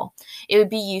am well. It would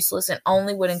be useless and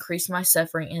only would increase my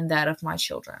suffering and that of my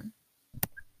children."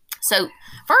 So,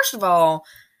 first of all,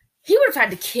 he would have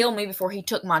had to kill me before he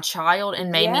took my child and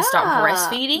made me stop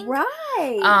breastfeeding.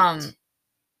 Right.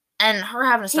 And her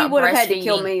having to stop breastfeeding. He would have had to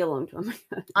kill me a long time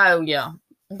ago. Oh, yeah.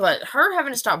 But her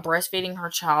having to stop breastfeeding her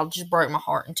child just broke my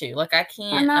heart in two. Like, I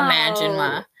can't imagine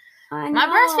my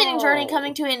breastfeeding journey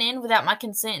coming to an end without my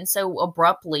consent and so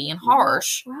abruptly and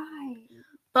harsh. Right.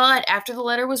 But after the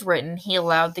letter was written, he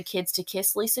allowed the kids to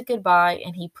kiss Lisa goodbye,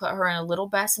 and he put her in a little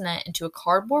bassinet into a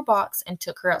cardboard box and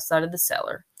took her outside of the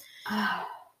cellar.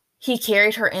 He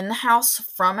carried her in the house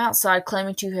from outside,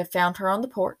 claiming to have found her on the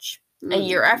porch. A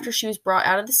year after she was brought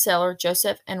out of the cellar,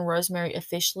 Joseph and Rosemary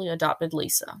officially adopted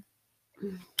Lisa.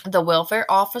 The welfare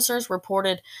officers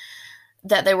reported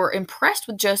that they were impressed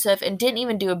with Joseph and didn't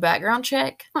even do a background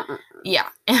check. Yeah.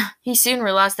 He soon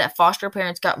realized that foster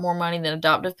parents got more money than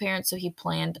adoptive parents, so he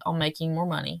planned on making more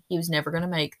money. He was never going to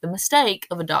make the mistake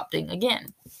of adopting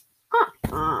again.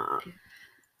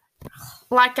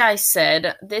 Like I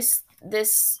said, this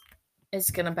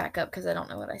is going to back up because I don't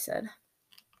know what I said.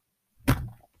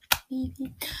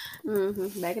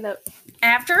 Back it up.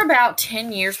 After about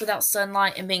 10 years without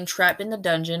sunlight and being trapped in the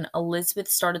dungeon, Elizabeth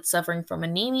started suffering from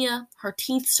anemia. Her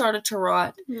teeth started to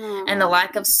rot, and the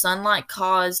lack of sunlight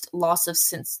caused lost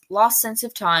sense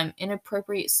of time,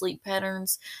 inappropriate sleep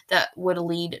patterns that would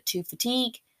lead to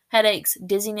fatigue, headaches,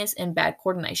 dizziness, and bad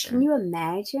coordination. Can you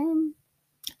imagine?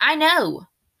 I know.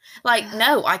 Like,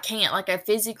 no, I can't. Like, I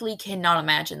physically cannot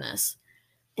imagine this.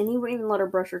 And he wouldn't even let her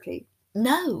brush her teeth.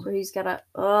 No. So he's got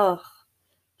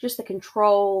just the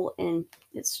control, and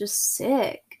it's just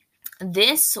sick.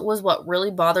 This was what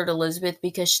really bothered Elizabeth,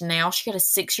 because now she had a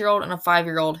 6-year-old and a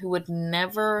 5-year-old who would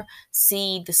never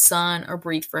see the sun or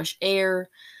breathe fresh air.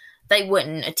 They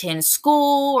wouldn't attend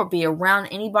school or be around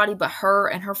anybody but her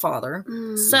and her father.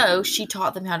 So she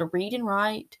taught them how to read and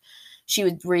write. She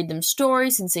would read them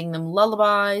stories and sing them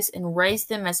lullabies and raise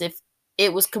them as if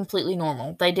it was completely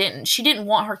normal. She didn't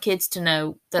want her kids to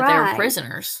know that they were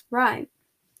prisoners. Right.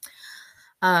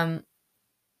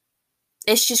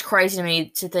 It's just crazy to me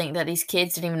to think that these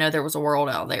kids didn't even know there was a world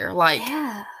out there. Like,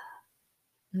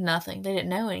 nothing. They didn't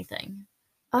know anything.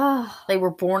 They were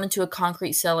born into a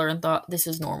concrete cellar and thought this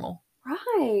is normal.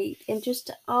 Right. And just,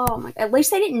 at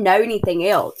least they didn't know anything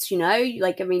else, you know?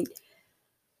 Like, I mean,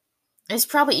 it's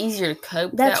probably easier to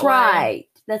cope that way.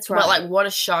 That's right. But, like, what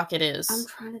a shock it is I'm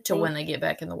trying to when they get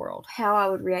back in the world. How I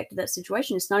would react to that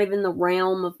situation. It's not even the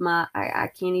realm of my, I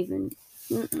can't even.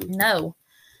 No.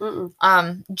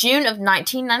 June of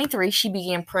 1993, she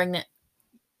became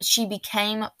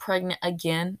pregnant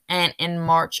again, and in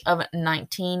March of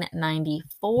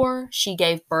 1994, she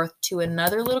gave birth to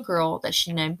another little girl that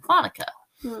she named Monica.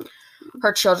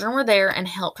 Her children were there and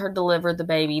helped her deliver the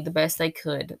baby the best they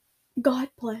could. God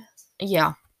bless.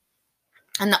 Yeah.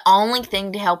 And the only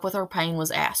thing to help with her pain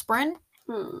was aspirin.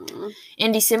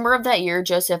 In December of that year,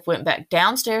 Joseph went back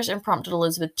downstairs and prompted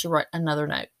Elizabeth to write another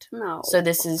note. No. So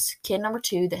this is kid number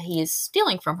 2 that he is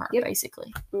stealing from her,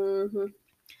 basically.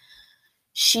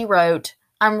 She wrote,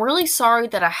 "I'm really sorry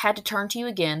that I had to turn to you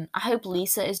again. I hope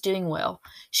Lisa is doing well.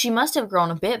 She must have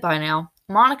grown a bit by now.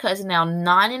 Monica is now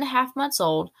 9.5 months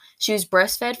old. She was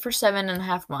breastfed for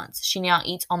 7.5 months. She now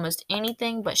eats almost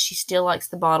anything, but she still likes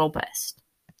the bottle best."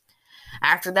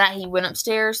 After that, he went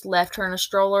upstairs, left her in a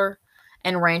stroller,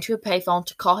 and ran to a payphone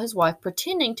to call his wife,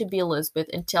 pretending to be Elizabeth,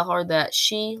 and tell her that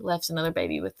she left another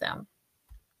baby with them.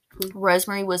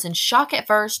 Rosemary was in shock at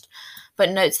first, but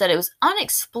notes that it was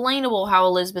unexplainable how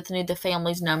Elizabeth knew the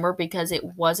family's number because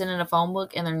it wasn't in a phone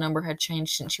book and their number had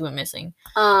changed since she went missing.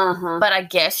 But I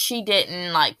guess she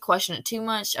didn't, question it too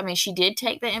much. I mean, she did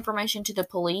take the information to the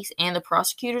police and the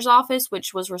prosecutor's office,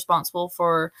 which was responsible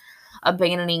for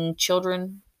abandoning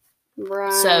children.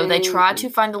 Right. So they tried to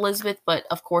find Elizabeth, but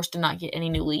of course did not get any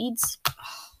new leads.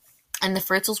 And the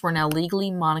Fritzls were now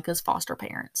legally Monica's foster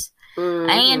parents.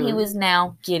 And he was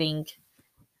now getting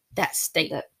that state.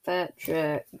 That fat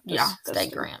check.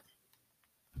 State grant.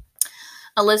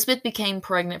 Elizabeth became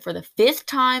pregnant for the 5th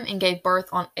time and gave birth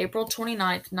on April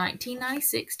 29th,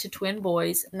 1996 to twin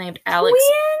boys named Alex.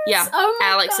 Twins? Yeah, oh my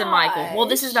Alex and Michael. gosh. Well,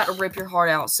 this is about to rip your heart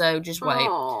out, so just wait.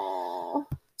 Aww.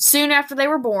 Soon after they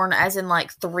were born, as in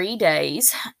 3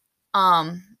 days,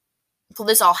 so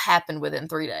this all happened within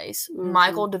 3 days.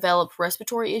 Michael developed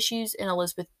respiratory issues, and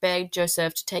Elizabeth begged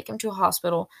Joseph to take him to a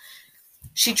hospital.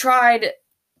 She tried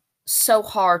so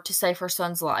hard to save her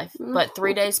son's life, but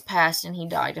 3 days passed and he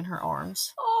died in her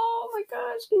arms. Oh my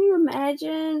gosh, can you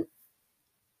imagine?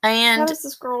 And how does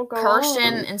this girl go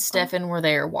Kirsten on? and Stefan were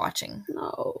there watching.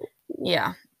 No.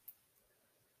 Yeah.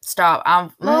 Stop.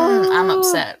 I'm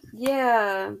upset.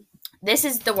 Yeah. This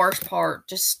is the worst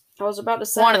part. I was about to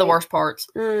say. One of the worst parts.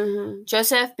 Mm-hmm.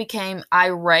 Joseph became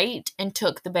irate and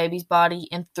took the baby's body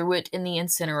and threw it in the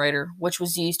incinerator, which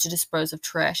was used to dispose of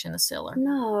trash in the cellar.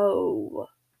 No.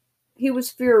 He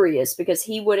was furious because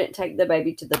he wouldn't take the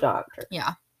baby to the doctor.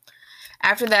 Yeah.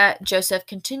 After that, Joseph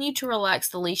continued to relax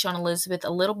the leash on Elizabeth a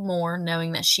little more,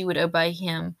 knowing that she would obey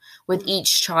him with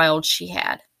each child she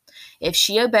had. If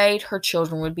she obeyed, her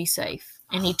children would be safe,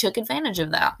 and he took advantage of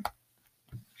that.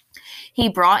 He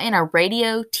brought in a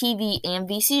radio, TV, and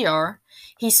VCR.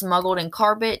 He smuggled in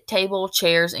carpet, table,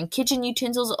 chairs, and kitchen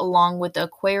utensils along with the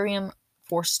aquarium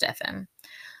for Stefan.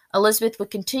 Elizabeth would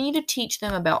continue to teach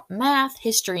them about math,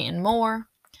 history, and more.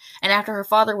 And after her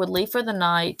father would leave for the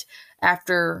night,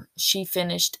 after she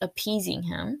finished appeasing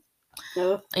him.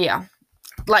 Ugh. Yeah.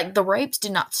 The rapes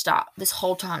did not stop this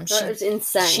whole time. That was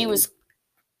insane. She was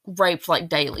raped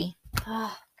daily.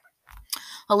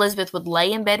 Elizabeth would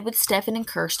lay in bed with Stefan and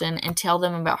Kirsten and tell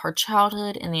them about her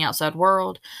childhood and the outside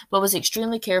world, but was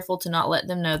extremely careful to not let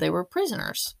them know they were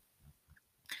prisoners.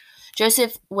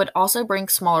 Joseph would also bring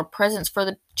smaller presents for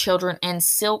the children and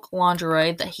silk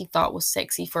lingerie that he thought was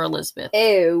sexy for Elizabeth.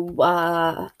 Ew.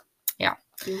 Yeah.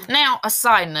 Now, a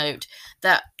side note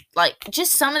that, like,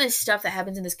 just some of this stuff that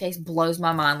happens in this case blows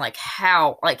my mind. Like,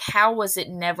 how was it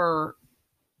never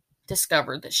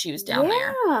discovered that she was down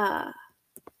there? Yeah.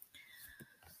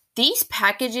 These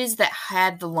packages that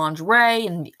had the lingerie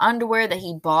and the underwear that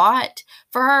he bought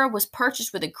for her was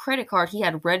purchased with a credit card he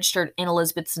had registered in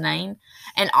Elizabeth's name.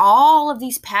 And all of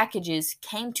these packages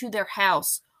came to their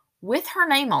house with her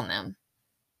name on them.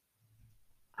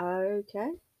 Okay.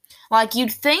 Like,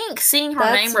 you'd think seeing her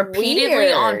That's name repeatedly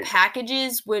weird. on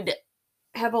packages would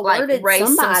Have alerted raise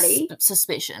somebody. some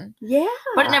suspicion. Yeah.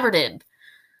 But it never did.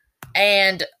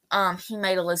 And he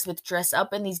made Elizabeth dress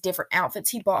up in these different outfits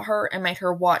he bought her and made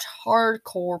her watch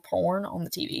hardcore porn on the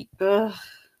TV. Ugh.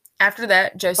 After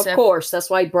that, Joseph... Of course, that's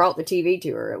why he brought the TV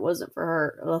to her. It wasn't for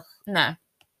her. Ugh. No.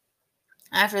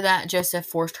 After that, Joseph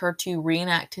forced her to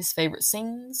reenact his favorite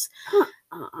scenes.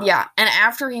 Yeah, and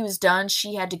after he was done,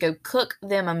 she had to go cook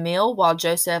them a meal while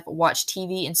Joseph watched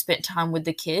TV and spent time with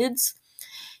the kids.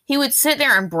 He would sit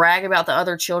there and brag about the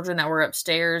other children that were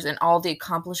upstairs and all the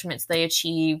accomplishments they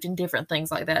achieved and different things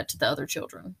like that to the other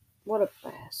children. What a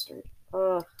bastard.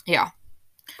 Ugh. Yeah.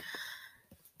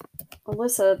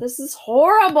 Alyssa, this is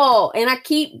horrible. And I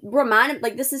keep reminding,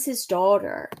 like, this is his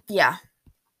daughter. Yeah.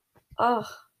 Ugh.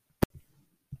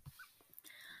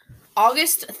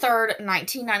 August 3rd,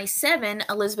 1997,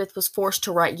 Elizabeth was forced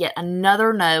to write yet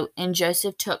another note, and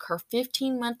Joseph took her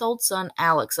 15-month-old son,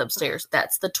 Alex, upstairs.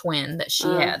 That's the twin that she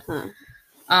had.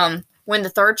 When the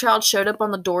third child showed up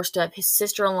on the doorstep, his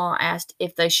sister-in-law asked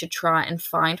if they should try and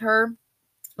find her,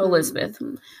 Elizabeth.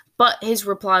 Mm-hmm. But his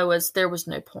reply was there was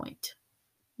no point.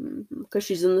 Because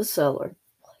she's in the cellar.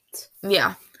 What?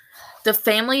 Yeah. The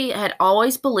family had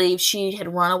always believed she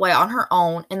had run away on her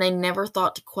own, and they never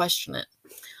thought to question it.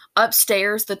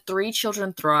 Upstairs, the three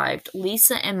children thrived.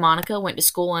 Lisa and Monica went to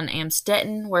school in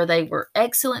Amstetten, where they were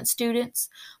excellent students.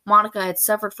 Monica had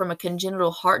suffered from a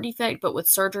congenital heart defect, but with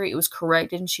surgery it was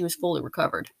corrected and she was fully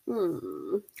recovered.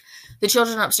 The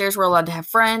children upstairs were allowed to have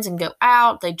friends and go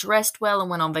out. They dressed well and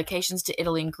went on vacations to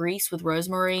Italy and Greece with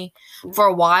Rosemary. For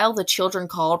a while, the children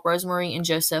called Rosemary and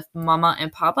Joseph Mama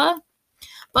and Papa.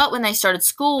 But when they started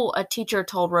school, a teacher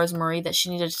told Rosemary that she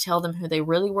needed to tell them who they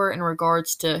really were in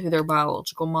regards to who their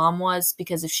biological mom was,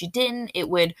 because if she didn't, it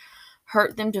would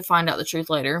hurt them to find out the truth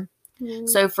later.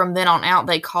 So from then on out,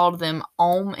 they called them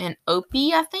Ohm and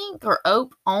Opie, I think, or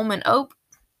Ope, Ohm and Ope,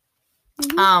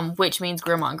 which means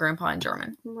grandma and grandpa in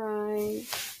German. Right.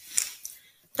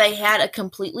 They had a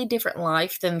completely different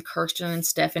life than Kirsten and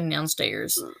Stefan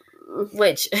downstairs,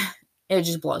 which it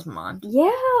just blows my mind.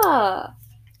 Yeah.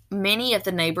 Many of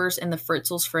the neighbors and the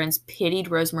Fritzl's friends pitied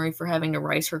Rosemary for having to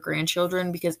raise her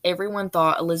grandchildren because everyone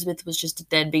thought Elizabeth was just a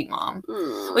deadbeat mom.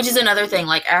 Which is another thing.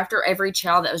 Like, after every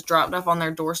child that was dropped off on their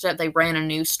doorstep, they ran a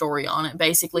news story on it,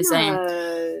 basically saying,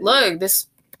 look, this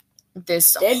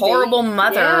horrible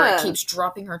mother keeps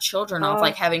dropping her children off,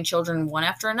 like having children one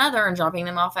after another and dropping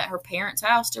them off at her parents'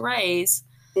 house to raise.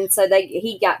 And so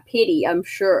he got pity, I'm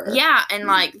sure. Yeah, and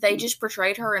like they just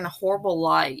portrayed her in a horrible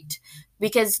light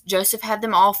because Joseph had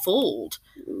them all fooled.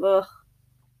 Ugh.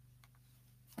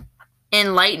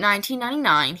 In late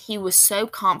 1999, he was so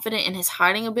confident in his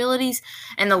hiding abilities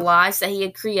and the lies that he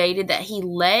had created that he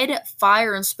led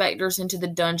fire inspectors into the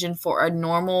dungeon for a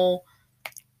normal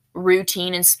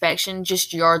routine inspection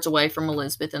just yards away from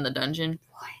Elizabeth in the dungeon.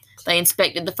 What? They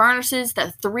inspected the furnaces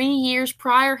that 3 years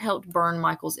prior helped burn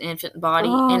Michael's infant body,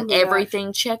 and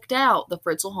everything checked out. The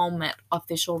Fritzl home met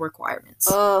official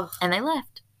requirements. And they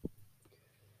left.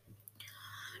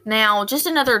 Now, just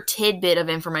another tidbit of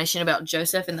information about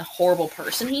Joseph and the horrible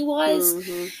person he was.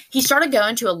 He started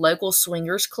going to a local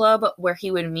swingers club where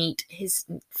he would meet his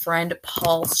friend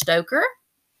Paul Stoker.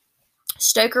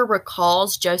 Stoker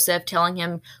recalls Joseph telling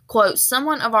him, quote,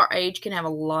 someone of our age can have a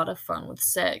lot of fun with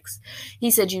sex. He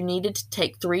said you needed to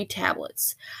take 3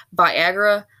 tablets.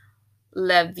 Viagra,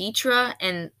 Levitra,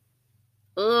 and,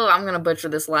 I'm going to butcher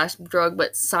this last drug,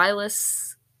 but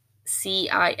Cialis,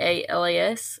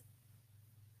 Cialas.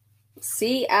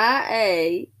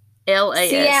 Cialis.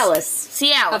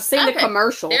 Cialis. I've seen the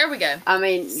commercial. There we go. I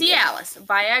mean, Cialis.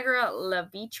 Viagra,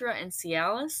 Levitra, and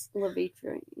Cialis.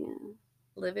 Levitra.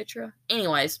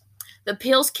 Anyways, the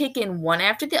pills kick in one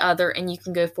after the other, and you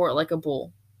can go for it like a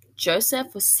bull.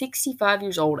 Joseph was 65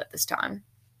 years old at this time.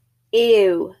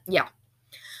 Ew. Yeah.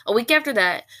 A week after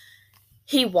that,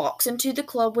 he walks into the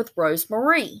club with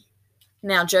Rosemary.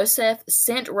 Now, Joseph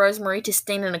sent Rosemary to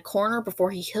stand in a corner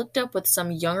before he hooked up with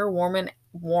some younger woman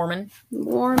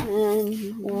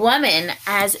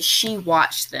as she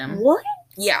watched them. What?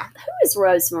 Yeah. Who is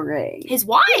Rosemary? His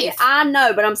wife. Yeah, I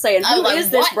know, but I'm saying, who is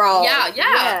this broad?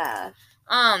 Yeah.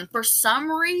 For some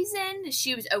reason,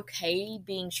 she was okay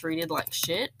being treated like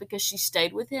shit because she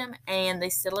stayed with him and they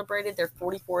celebrated their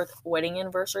 44th wedding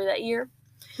anniversary that year.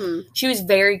 She was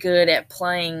very good at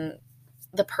playing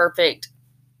the perfect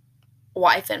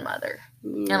wife and mother.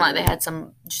 Yeah. And, they had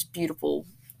some just beautiful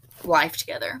life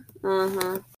together.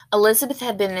 Elizabeth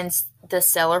had been in the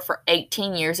cellar for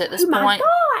 18 years at this point.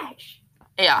 Oh, my gosh!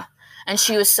 Yeah. And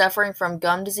she was suffering from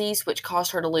gum disease, which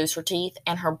caused her to lose her teeth,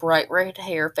 and her bright red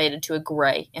hair faded to a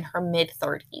gray in her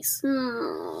mid-30s.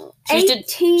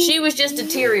 She was just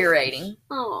deteriorating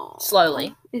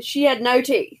slowly. And she had no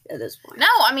teeth at this point. No,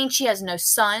 I mean, she has no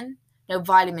sun, no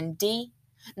vitamin D,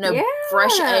 no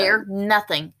fresh air,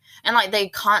 nothing. And, they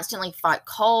constantly fight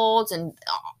colds, and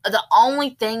the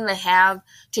only thing they have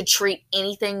to treat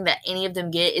anything that any of them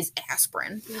get is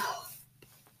aspirin.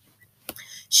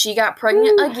 She got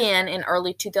pregnant again in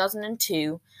early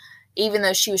 2002, even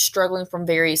though she was struggling from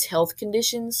various health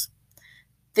conditions.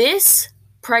 This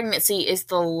pregnancy is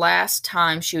the last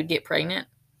time she would get pregnant.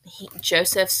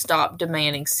 Joseph stopped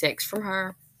demanding sex from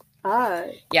her.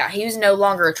 Oh. Yeah, he was no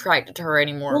longer attracted to her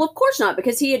anymore. Well, of course not,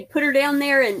 because he had put her down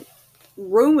there and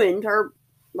ruined her.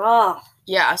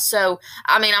 Yeah, so,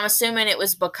 I mean, I'm assuming it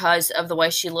was because of the way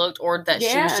she looked or that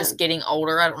she was just getting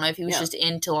older. I don't know if he was just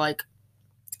into,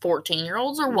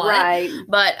 14-year-olds or what. Right.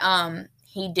 But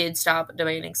he did stop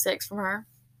demanding sex from her.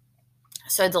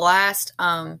 So the last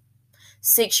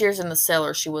 6 years in the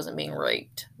cellar, she wasn't being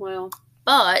raped. Well.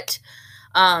 But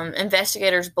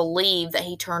investigators believe that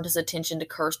he turned his attention to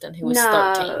Kirsten, who was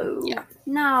 13. Yeah.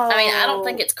 No. I mean, I don't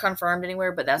think it's confirmed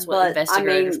anywhere, but that's what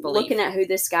investigators believe. Looking at who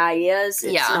this guy is,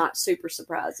 it's not super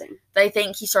surprising. They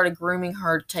think he started grooming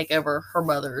her to take over her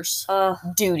mother's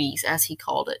duties, as he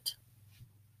called it.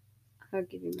 I'll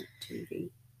give him a TV.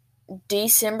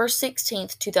 December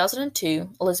 16th,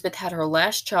 2002, Elizabeth had her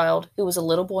last child, who was a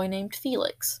little boy named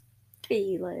Felix.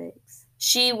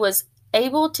 She was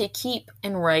able to keep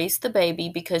and raise the baby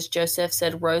because Joseph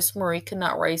said Rosemary could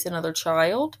not raise another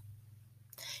child.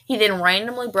 He then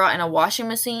randomly brought in a washing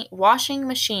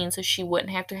machine so she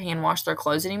wouldn't have to hand wash their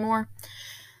clothes anymore.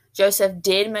 Joseph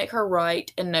did make her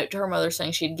write a note to her mother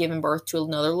saying she had given birth to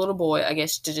another little boy, I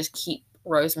guess to just keep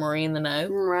Rosemary in the know.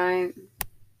 Right.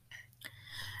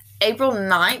 April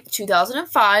 9th,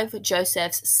 2005,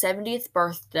 Joseph's 70th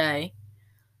birthday,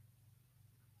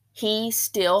 he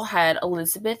still had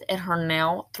Elizabeth and her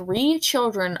now 3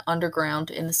 children underground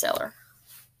in the cellar.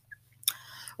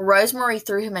 Rosemary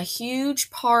threw him a huge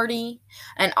party,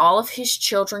 and all of his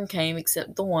children came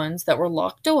except the ones that were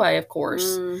locked away, of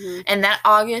course. And that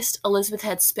August, Elizabeth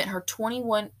had spent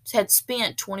 21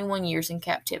 years in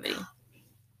captivity.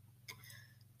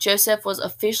 Joseph was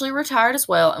officially retired as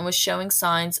well and was showing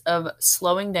signs of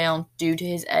slowing down due to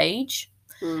his age.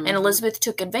 And Elizabeth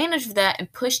took advantage of that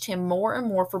and pushed him more and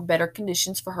more for better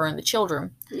conditions for her and the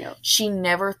children. Yep. She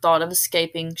never thought of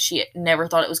escaping. She never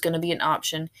thought it was going to be an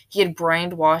option. He had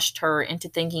brainwashed her into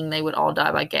thinking they would all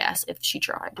die by gas if she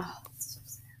tried. Oh, that's so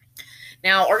sad.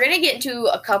 Now, we're going to get to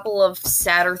a couple of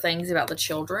sadder things about the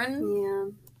children. Yeah.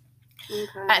 Okay.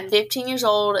 At 15 years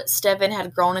old, Stephen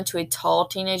had grown into a tall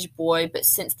teenage boy, but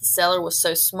since the cellar was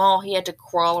so small, he had to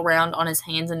crawl around on his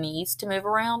hands and knees to move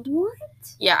around. What?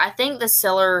 Yeah, I think the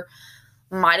cellar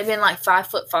might have been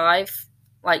 5'5",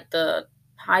 the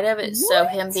height of it. What? So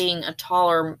him being a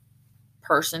taller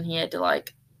person, he had to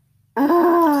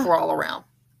crawl around.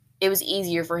 It was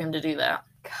easier for him to do that.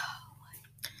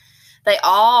 They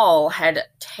all had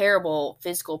terrible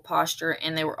physical posture,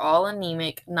 and they were all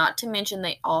anemic, not to mention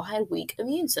they all had weak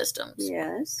immune systems.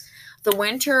 Yes. The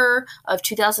winter of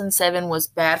 2007 was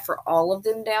bad for all of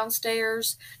them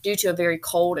downstairs due to a very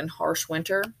cold and harsh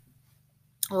winter.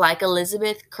 Like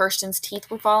Elizabeth, Kirsten's teeth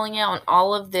were falling out, and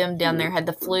all of them down there had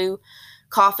the flu,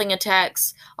 coughing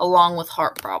attacks, along with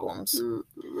heart problems.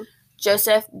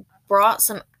 Joseph brought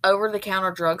some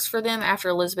over-the-counter drugs for them after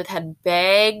Elizabeth had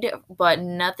begged, but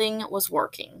nothing was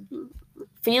working.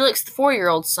 Felix, the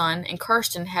 4-year-old son, and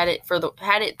Kirsten had it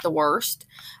the worst.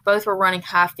 Both were running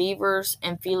high fevers,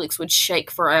 and Felix would shake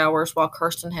for hours while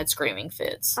Kirsten had screaming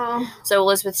fits. Oh. So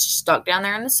Elizabeth's stuck down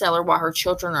there in the cellar while her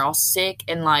children are all sick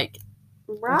and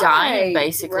dying,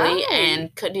 basically,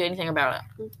 and couldn't do anything about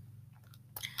it.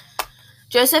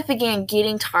 Joseph began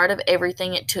getting tired of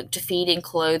everything it took to feed and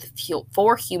clothe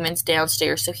 4 humans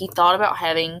downstairs, so he thought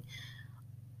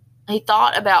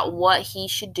about what he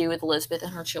should do with Elizabeth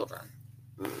and her children.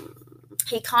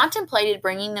 He contemplated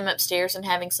bringing them upstairs and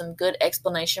having some good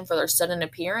explanation for their sudden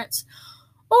appearance,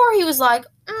 or he was like,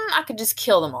 I could just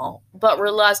kill them all, but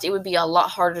realized it would be a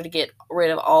lot harder to get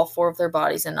rid of all 4 of their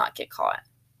bodies and not get caught.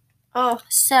 Oh,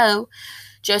 so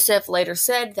Joseph later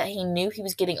said that he knew he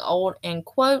was getting old and,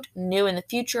 quote, knew in the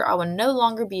future I would no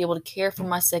longer be able to care for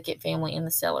my second family in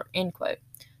the cellar, end quote.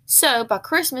 So, by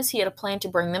Christmas, he had a plan to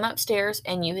bring them upstairs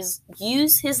and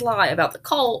use his lie about the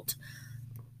cult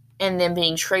and them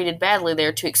being treated badly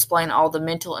there to explain all the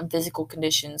mental and physical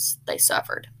conditions they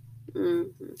suffered.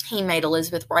 Mm-hmm. He made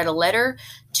Elizabeth write a letter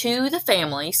to the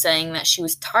family saying that she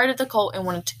was tired of the cult and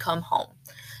wanted to come home.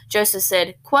 Joseph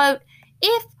said, quote,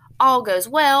 if all goes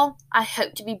well, I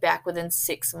hope to be back within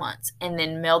 6 months, and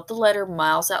then mailed the letter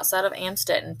miles outside of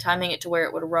Amstetten, timing it to where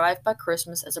it would arrive by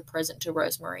Christmas as a present to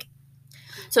Rosemary.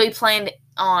 So he planned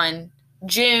on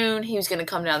June, he was going to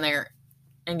come down there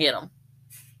and get them.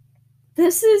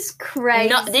 This is crazy.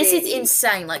 No, this is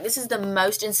insane. Like, this is the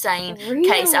most insane Really?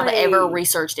 case I've ever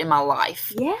researched in my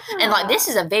life. Yeah. And, like, this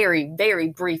is a very, very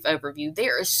brief overview.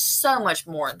 There is so much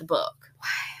more in the book. Wow.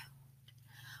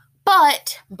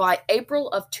 But by April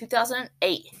of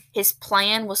 2008, his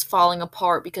plan was falling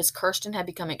apart because Kirsten had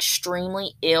become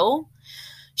extremely ill.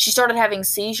 She started having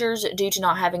seizures due to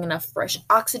not having enough fresh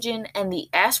oxygen, and the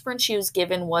aspirin she was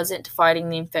given wasn't fighting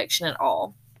the infection at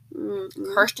all.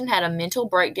 Mm-mm. Kirsten had a mental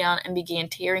breakdown and began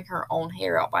tearing her own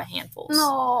hair out by handfuls.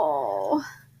 No.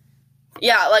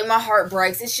 Yeah, like, my heart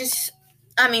breaks. It's just,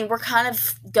 I mean, we're kind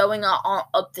of going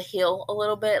up the hill a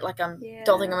little bit. Like, don't think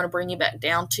I'm going to bring you back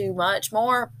down too much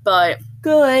more, but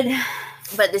good.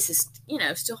 But this is,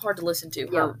 still hard to listen to.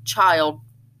 Her child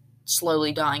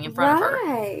slowly dying in front of her.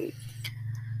 Right.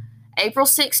 April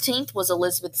 16th was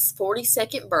Elizabeth's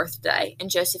 42nd birthday, and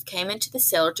Joseph came into the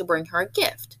cellar to bring her a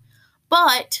gift.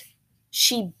 But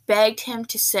she begged him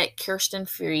to set Kirsten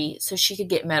free so she could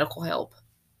get medical help.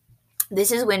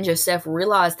 This is when Joseph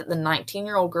realized that the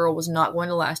 19-year-old girl was not going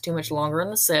to last too much longer in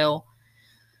the cell,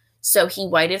 so he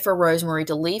waited for Rosemary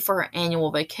to leave for her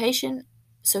annual vacation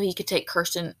so he could take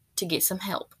Kirsten to get some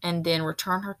help and then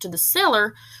return her to the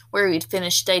cellar where he'd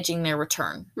finish staging their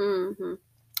return. Mm-hmm.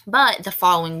 But the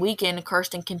following weekend,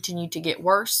 Kirsten continued to get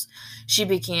worse. She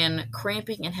began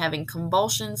cramping and having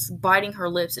convulsions, biting her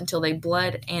lips until they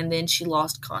bled, and then she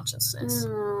lost consciousness.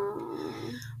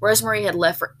 Rosemary had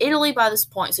left for Italy by this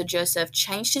point, so Joseph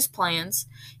changed his plans.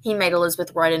 He made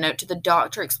Elizabeth write a note to the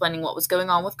doctor explaining what was going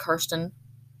on with Kirsten.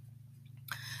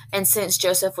 And since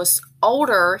Joseph was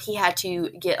older, he had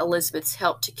to get Elizabeth's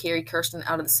help to carry Kirsten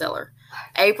out of the cellar.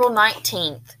 April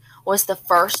 19th was the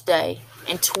first day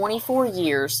in 24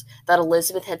 years that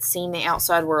Elizabeth had seen the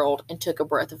outside world and took a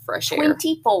breath of fresh air.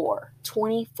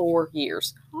 24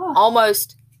 years. Oh.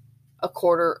 Almost a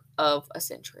quarter of a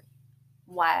century.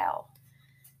 Wow.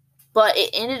 But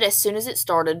it ended as soon as it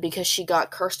started because she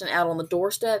got Kirsten out on the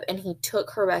doorstep and he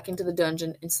took her back into the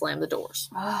dungeon and slammed the doors.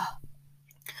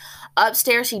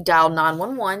 Upstairs, he dialed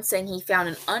 911, saying he found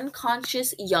an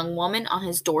unconscious young woman on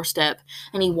his doorstep,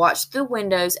 and he watched the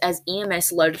windows as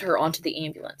EMS loaded her onto the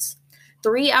ambulance.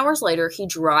 3 hours later, he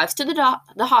drives to the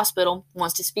hospital,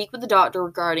 wants to speak with the doctor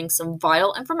regarding some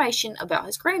vital information about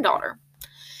his granddaughter.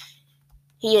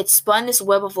 He had spun this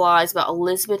web of lies about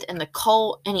Elizabeth and the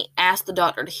cult, and he asked the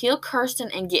doctor to heal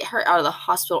Kirsten and get her out of the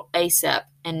hospital ASAP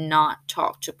and not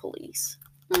talk to police.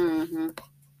 Mm-hmm.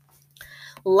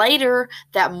 Later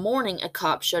that morning, a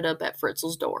cop showed up at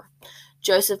Fritzl's door.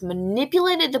 Joseph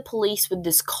manipulated the police with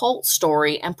this cult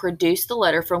story and produced the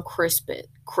letter from Christmas.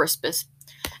 Christmas.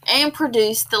 I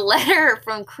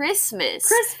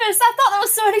thought that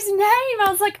was somebody's name. I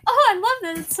was like, oh, I love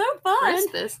that. It's so fun.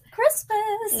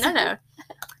 Christmas. No.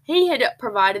 He had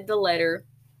provided the letter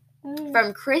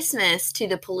from Christmas to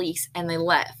the police, and they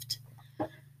left.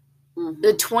 Mm-hmm.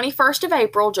 The 21st of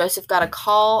April, Joseph got a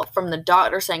call from the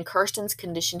doctor saying Kirsten's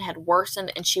condition had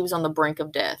worsened and she was on the brink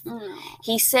of death.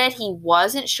 He said he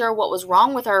wasn't sure what was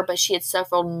wrong with her, but she had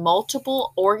suffered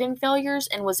multiple organ failures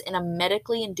and was in a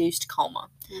medically induced coma.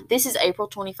 This is April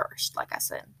 21st, like I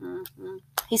said. Mm-hmm.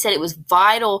 He said it was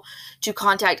vital to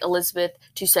contact Elizabeth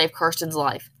to save Kirsten's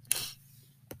life.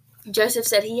 Joseph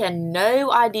said he had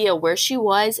no idea where she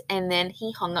was, and then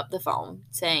he hung up the phone,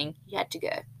 saying he had to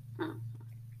go.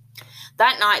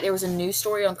 That night, there was a news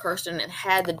story on Kirsten and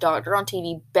had the doctor on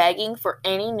TV begging for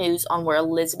any news on where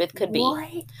Elizabeth could be.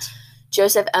 What?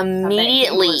 Joseph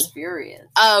immediately... He was furious.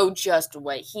 Oh, just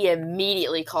wait. He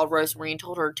immediately called Rosemary and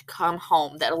told her to come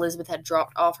home, that Elizabeth had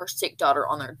dropped off her sick daughter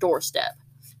on their doorstep.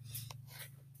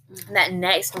 That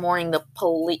next morning, the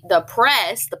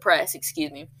press,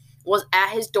 was at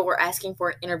his door asking for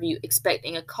an interview,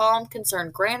 expecting a calm,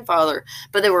 concerned grandfather,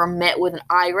 but they were met with an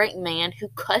irate man who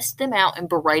cussed them out and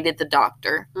berated the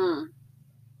doctor,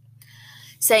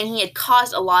 saying he had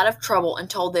caused a lot of trouble and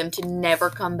told them to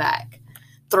never come back,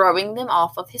 throwing them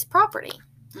off of his property.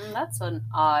 That's an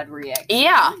odd reaction.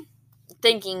 Yeah.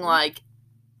 thinking, like,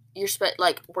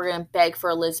 we're going to beg for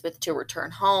Elizabeth to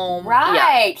return home.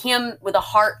 Right. Yeah. Him with a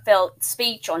heartfelt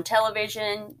speech on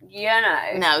television,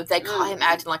 No, they caught him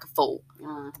acting like a fool.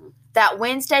 Mm-hmm. That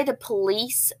Wednesday, the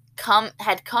police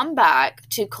had come back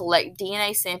to collect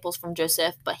DNA samples from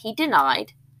Joseph, but he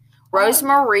denied.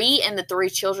 Rosemarie and the 3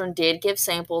 children did give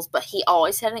samples, but he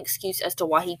always had an excuse as to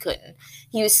why he couldn't.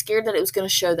 He was scared that it was going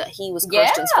to show that he was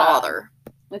Kirsten's father.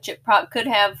 Which it could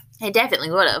have. It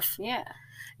definitely would have. Yeah.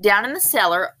 Down in the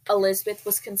cellar, Elizabeth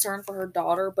was concerned for her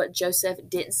daughter, but Joseph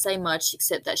didn't say much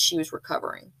except that she was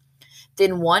recovering.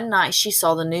 Then one night she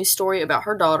saw the news story about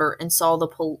her daughter and saw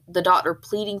the doctor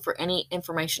pleading for any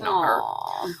information on her.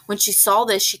 When she saw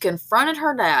this, she confronted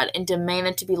her dad and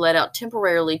demanded to be let out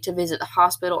temporarily to visit the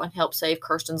hospital and help save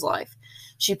Kirsten's life.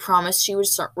 She promised she would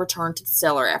return to the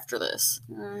cellar after this.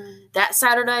 That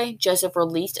Saturday, Joseph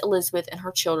released Elizabeth and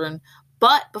her children,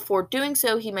 but before doing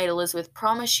so, he made Elizabeth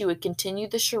promise she would continue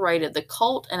the charade of the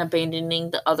cult and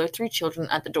abandoning the other 3 children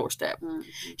at the doorstep. Mm-hmm.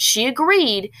 She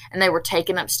agreed, and they were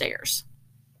taken upstairs.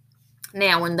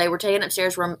 Now, when they were taken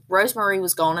upstairs, Rosemarie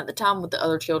was gone at the time with the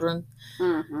other children.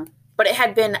 Mm-hmm. But it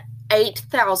had been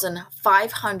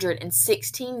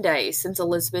 8,516 days since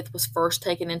Elizabeth was first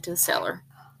taken into the cellar.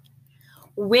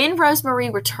 When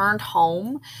Rosemarie returned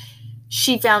home,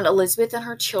 she found Elizabeth and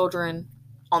her children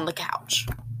on the couch.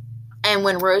 And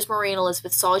when Rosemarie and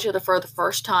Elizabeth saw each other for the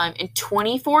first time in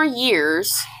 24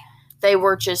 years, they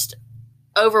were just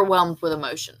overwhelmed with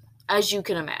emotion, as you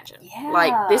can imagine. Yeah.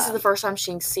 Like, this is the first time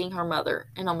she's seeing her mother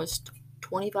in almost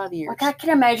 25 years. Like, I can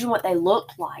imagine what they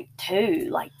looked like, too.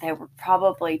 Like, they were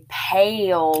probably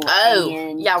pale.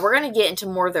 Oh, yeah, we're going to get into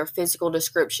more of their physical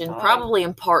description, probably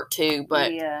in part 2,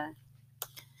 but... Yeah.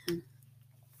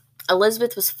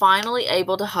 Elizabeth was finally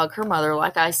able to hug her mother,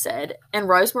 like I said, and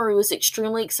Rosemarie was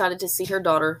extremely excited to see her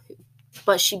daughter,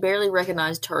 but she barely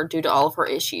recognized her due to all of her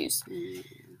issues.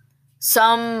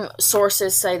 Some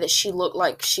sources say that she looked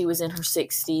like she was in her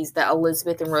 60s, that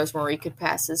Elizabeth and Rosemarie could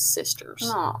pass as sisters.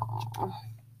 Aww.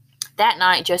 That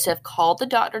night, Joseph called the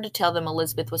doctor to tell them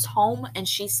Elizabeth was home, and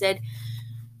he said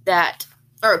that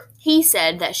he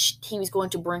was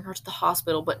going to bring her to the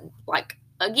hospital, but,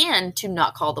 again, to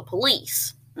not call the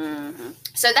police. Mm-hmm.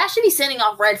 So that should be sending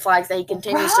off red flags that he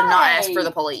continues to not ask for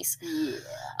the police. Yeah.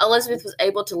 Elizabeth was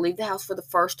able to leave the house for the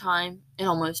first time in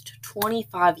almost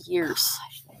 25 years.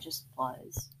 Gosh, that just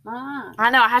was. I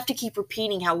know, I have to keep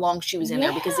repeating how long she was in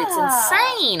there because it's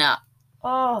insane.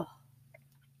 Oh.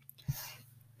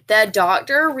 The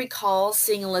doctor recalls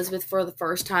seeing Elizabeth for the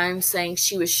first time, saying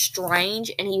she was strange,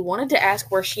 and he wanted to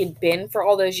ask where she had been for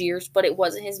all those years, but it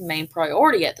wasn't his main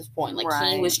priority at this point.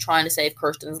 He was trying to save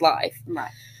Kirsten's life.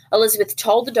 Right. Elizabeth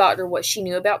told the doctor what she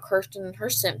knew about Kirsten and her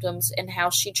symptoms and how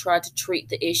she tried to treat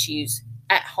the issues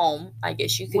at home, I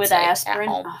guess you could say. With aspirin? At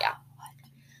home, yeah.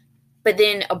 But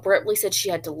then abruptly said she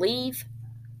had to leave.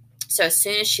 So as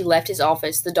soon as she left his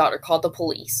office, the doctor called the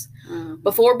police. Mm-hmm.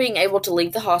 Before being able to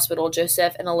leave the hospital,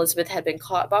 Joseph and Elizabeth had been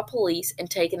caught by police and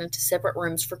taken into separate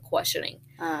rooms for questioning.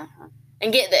 Uh-huh.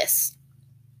 And get this,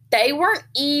 they weren't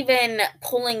even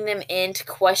pulling them in to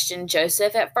question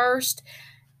Joseph at first.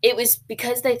 It was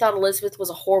because they thought Elizabeth was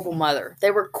a horrible mother.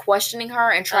 They were questioning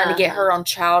her and trying to get her on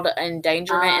child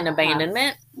endangerment and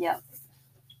abandonment. Yep.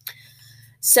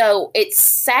 So it's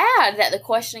sad that the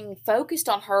questioning focused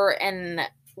on her and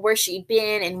where she'd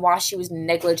been and why she was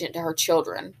negligent to her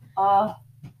children.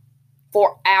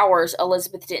 For hours,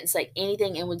 Elizabeth didn't say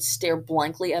anything and would stare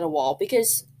blankly at a wall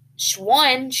because,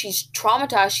 one, she's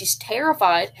traumatized, she's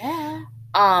terrified. Yeah.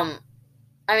 I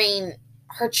mean,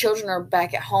 her children are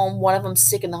back at home. One of them's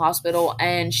sick in the hospital,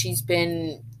 and she's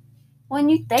been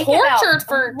tortured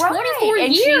for 24 years.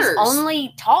 And she's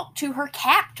only talked to her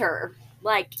captor.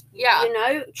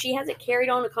 She hasn't carried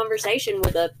on a conversation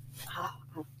with a...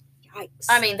 Yikes.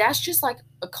 I mean, that's just like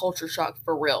a culture shock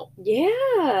for real.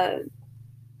 Yeah.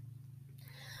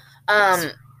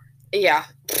 Yeah.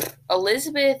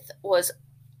 Elizabeth was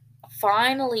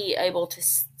finally able to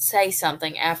say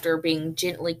something after being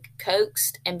gently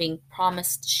coaxed and being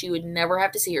promised she would never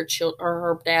have to see her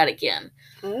dad again.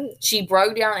 Oh. She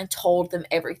broke down and told them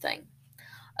everything.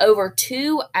 Over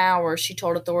 2 hours, she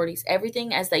told authorities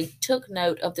everything as they took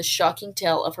note of the shocking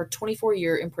tale of her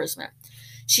 24-year imprisonment.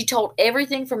 She told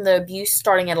everything from the abuse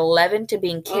starting at 11 to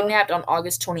being kidnapped on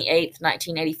August 28th,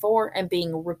 1984, and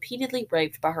being repeatedly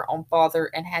raped by her own father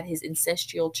and had his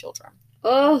incestual children.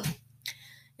 Oh.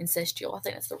 incestual. I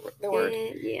think that's the word.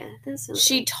 Yeah, that sounds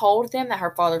She right. told them that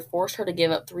her father forced her to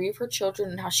give up 3 of her children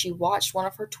and how she watched one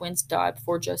of her twins die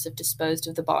before Joseph disposed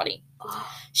of the body.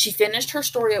 She finished her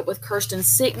story up with Kirsten's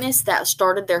sickness that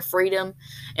started their freedom,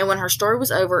 and when her story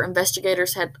was over,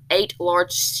 investigators had 8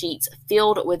 large sheets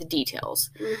filled with details.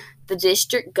 The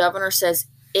district governor says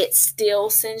it still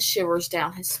sends shivers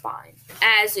down his spine,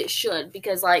 as it should,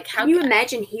 because, like, how can you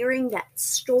imagine hearing that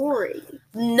story?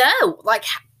 No, like,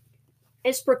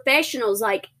 as professionals,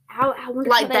 like, how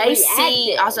like they reacted.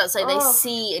 see, I was about to say, they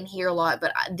see and hear a lot,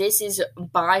 but this is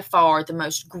by far the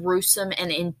most gruesome and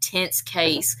intense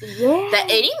case that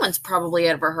anyone's probably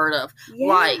ever heard of.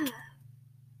 Like,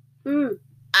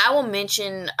 I will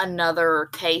mention another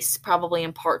case probably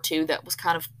in part 2 that was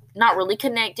kind of not really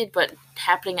connected, but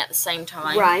happening at the same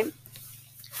time. Right.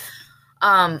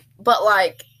 But,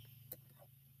 like,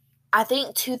 I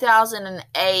think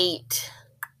 2008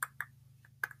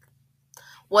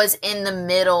 was in the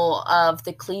middle of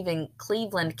the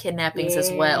Cleveland kidnappings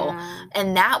as well.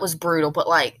 And that was brutal. But,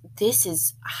 like, this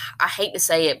is, I hate to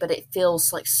say it, but it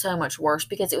feels like so much worse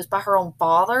because it was by her own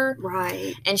father.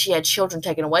 Right. And she had children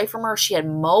taken away from her. She had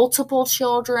multiple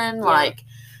children. Yeah. Like,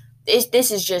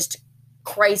 this is just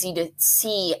crazy to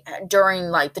see during,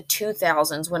 like, the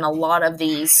 2000s when a lot of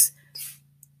these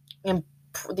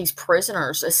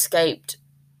prisoners escaped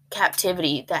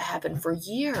captivity that happened for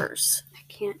years.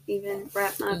 Can't even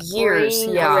wrap my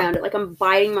brain around it. Like, I'm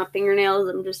biting my fingernails.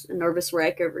 I'm just a nervous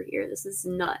wreck over here. This is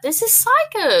nuts. This is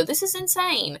psycho. This is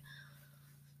insane.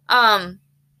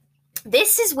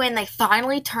 This is when they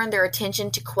finally turned their attention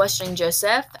to questioning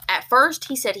Joseph. At first,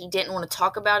 he said he didn't want to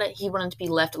talk about it. He wanted to be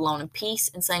left alone in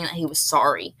peace and saying that he was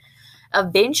sorry.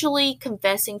 Eventually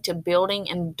confessing to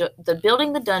building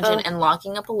the dungeon and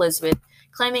locking up Elizabeth,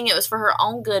 claiming it was for her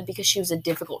own good because she was a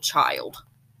difficult child.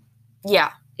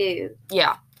 Yeah. Ew.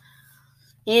 Yeah.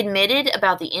 He admitted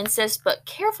about the incest, but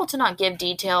careful to not give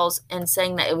details and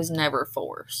saying that it was never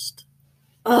forced.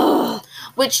 Ugh.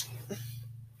 Which,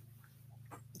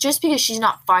 just because she's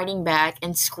not fighting back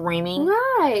and screaming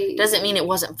doesn't mean it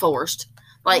wasn't forced.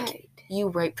 Like, you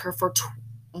raped her for,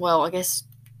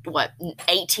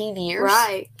 18 years?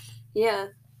 Right. Yeah.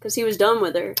 Because he was done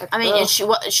with her. I mean, and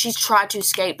she tried to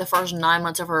escape the first 9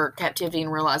 months of her captivity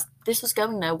and realized this was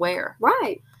going nowhere.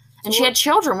 Right. And she had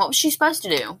children. What was she supposed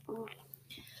to do?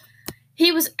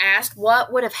 He was asked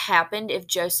what would have happened if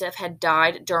Joseph had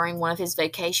died during one of his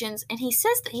vacations, and he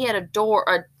says that he had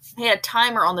a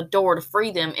timer on the door to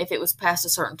free them if it was past a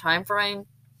certain time frame.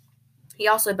 He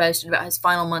also boasted about his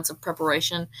final months of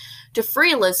preparation to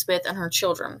free Elizabeth and her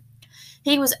children.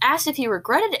 He was asked if he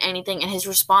regretted anything, and his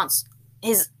response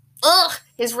is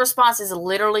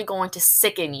literally going to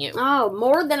sicken you. Oh,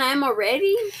 more than I'm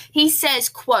already? He says,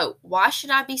 quote, "Why should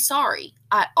I be sorry?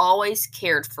 I always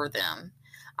cared for them.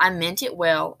 I meant it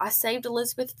well. I saved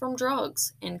Elizabeth from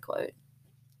drugs," end quote.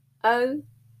 Oh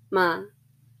my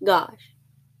gosh.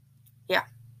 Yeah.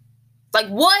 Like,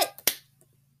 what?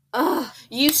 Ugh.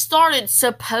 You started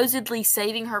supposedly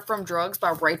saving her from drugs by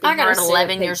raping her at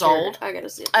 11 years old? I gotta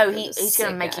see it. Oh, he's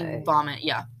gonna make you vomit,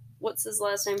 yeah. What's his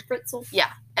last name? Fritzl?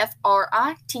 Yeah.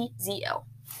 Fritzl.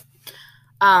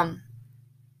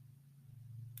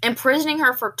 Imprisoning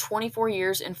her for 24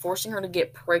 years and forcing her to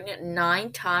get pregnant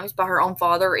 9 times by her own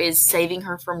father is saving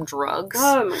her from drugs.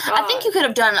 Oh my god. I think you could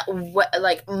have done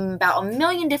about a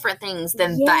million different things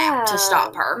than that to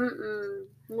stop her.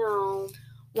 No.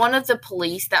 One of the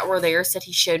police that were there said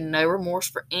he showed no remorse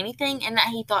for anything and that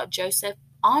he thought Joseph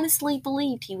honestly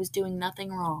believed he was doing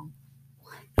nothing wrong.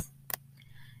 What?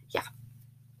 Yeah.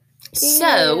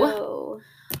 So,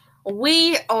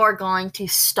 we are going to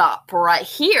stop right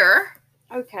here.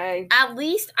 Okay. At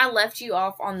least I left you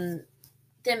off on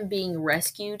them being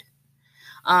rescued.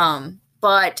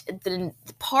 But the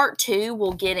part 2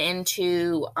 will get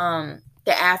into the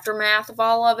aftermath of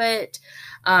all of it.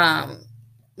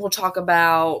 We'll talk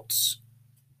about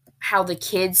how the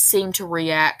kids seem to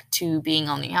react to being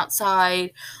on the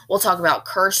outside. We'll talk about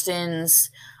Kirsten's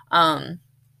time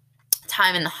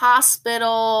in the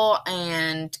hospital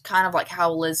and kind of like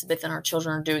how Elizabeth and her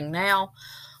children are doing now.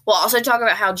 We'll also talk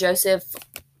about how Joseph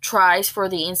tries for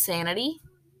the insanity.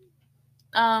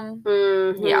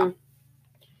 Yeah.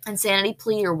 Insanity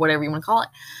plea or whatever you want to call it.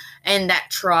 And that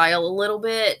trial a little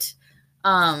bit.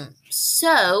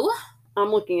 So I'm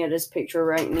looking at his picture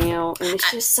right now, and it's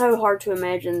just so hard to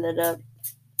imagine that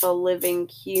a living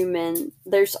human.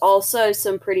 There's also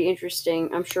some pretty interesting,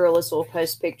 I'm sure Alyssa will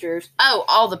post pictures. Oh,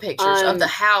 all the pictures of the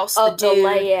house, of the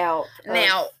layout.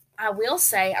 Now, I will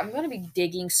say I'm going to be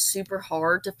digging super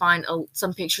hard to find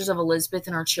some pictures of Elizabeth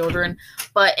and her children,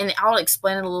 and I'll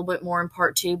explain it a little bit more in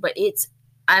part 2, but it's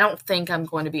I don't think I'm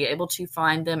going to be able to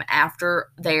find them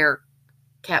after their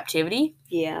captivity.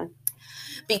 Yeah.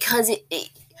 Because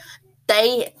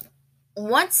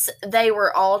once they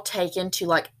were all taken to,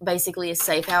 like, basically a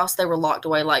safe house, they were locked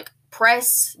away, like,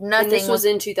 press, nothing. And this was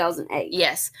in 2008.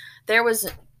 Yes. There's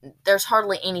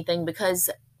hardly anything because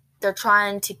they're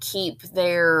trying to keep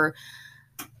their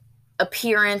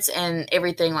appearance and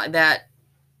everything like that.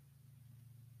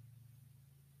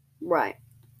 Right.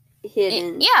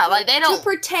 Hidden. Yeah, like, they don't... To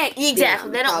protect Exactly.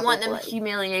 them, they don't want them probably.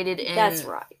 humiliated. And that's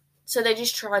right. So they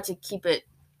just try to keep it...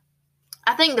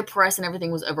 I think the press and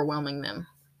everything was overwhelming them.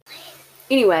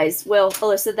 Anyways, well,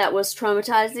 Alyssa, that was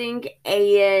traumatizing,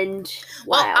 and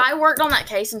wow. Well, I worked on that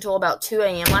case until about 2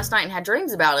 a.m. last night and had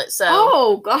dreams about it, so...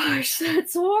 Oh, gosh,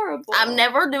 that's horrible. I'm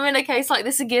never doing a case like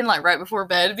this again, like, right before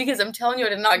bed, because I'm telling you I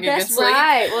did not get good sleep. That's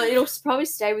right. Well, it'll probably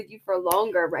stay with you for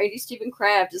longer. Randy Stephen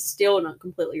Kraft is still not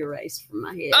completely erased from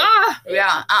my head.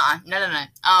 Yeah, no.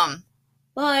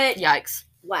 But... Yikes.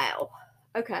 Wow.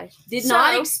 Okay. Did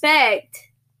not expect...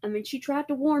 I mean, she tried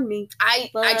to warn me. I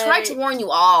tried to warn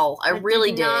you all. I really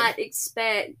did. Did not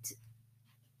expect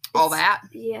all that.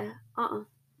 Yeah.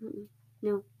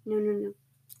 No. I'm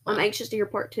anxious to hear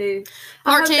part 2.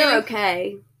 Part 2. They're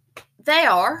okay. They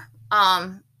are.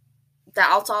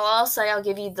 That's all I'll say. I'll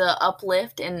give you the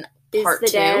uplift in part 2.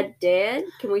 Is the dad dead?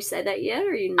 Can we say that yet,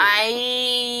 or you know?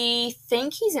 I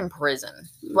think he's in prison,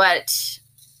 but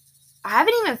I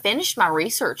haven't even finished my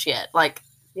research yet. Like.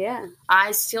 Yeah.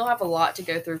 I still have a lot to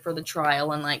go through for the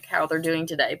trial and, like, how they're doing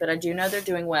today. But I do know they're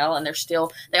doing well, and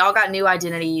they all got new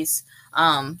identities.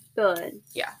 Good.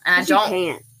 Yeah. And you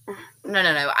can't.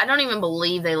 No. I don't even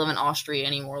believe they live in Austria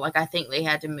anymore. Like, I think they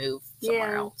had to move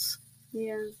somewhere else.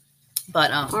 Yeah.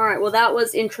 But, all right. Well, that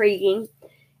was intriguing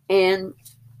and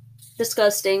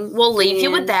disgusting. We'll leave you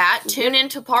with that. Tune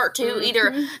into part 2.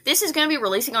 Either this is going to be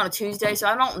releasing on a Tuesday, so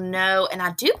I don't know. And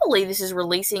I do believe this is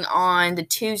releasing on the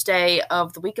Tuesday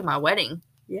of the week of my wedding.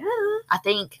 Yeah. I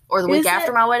think. Or the week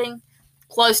after my wedding.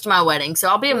 Close to my wedding. So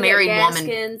I'll be a married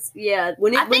woman. Yeah.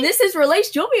 When this is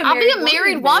released, you'll be a married woman. I'll be a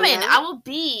married woman. I will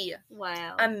be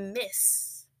a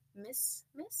Mrs.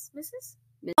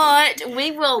 But we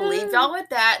will leave y'all with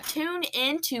that. Tune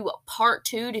into part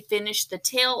 2 to finish the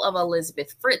tale of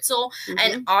Elizabeth Fritzl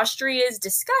and Austria's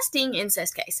disgusting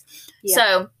incest case. Yeah.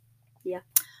 So,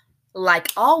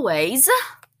 like always,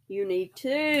 you need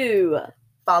to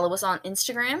follow us on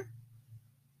Instagram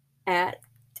at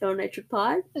Ill Natured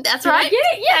Pod. That's right. Get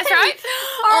it? Yes. That's right.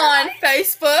 On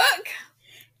Facebook,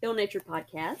 Ill Natured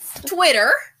Podcast.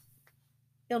 Twitter,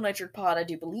 Ill Natured Pod, I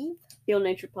do believe. Ill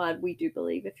Natured Pod, we do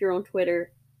believe. If you're on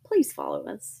Twitter, please follow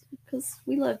us because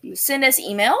we love you. Send us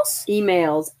emails.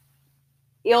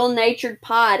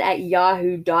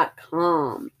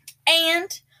 illnaturedpod@yahoo.com.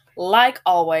 And, like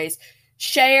always,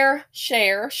 share.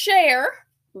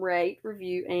 Rate,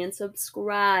 review, and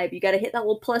subscribe. You got to hit that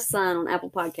little plus sign on Apple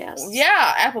Podcasts.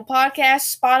 Yeah, Apple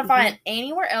Podcasts, Spotify, and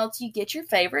anywhere else you get your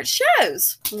favorite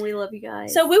shows. We love you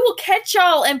guys. So we will catch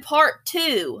y'all in part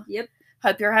 2. Yep.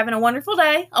 Hope you're having a wonderful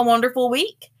day, a wonderful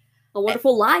week. A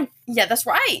wonderful life. Yeah, that's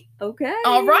right. Okay.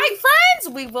 All right, friends.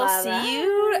 We will see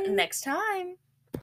you next time.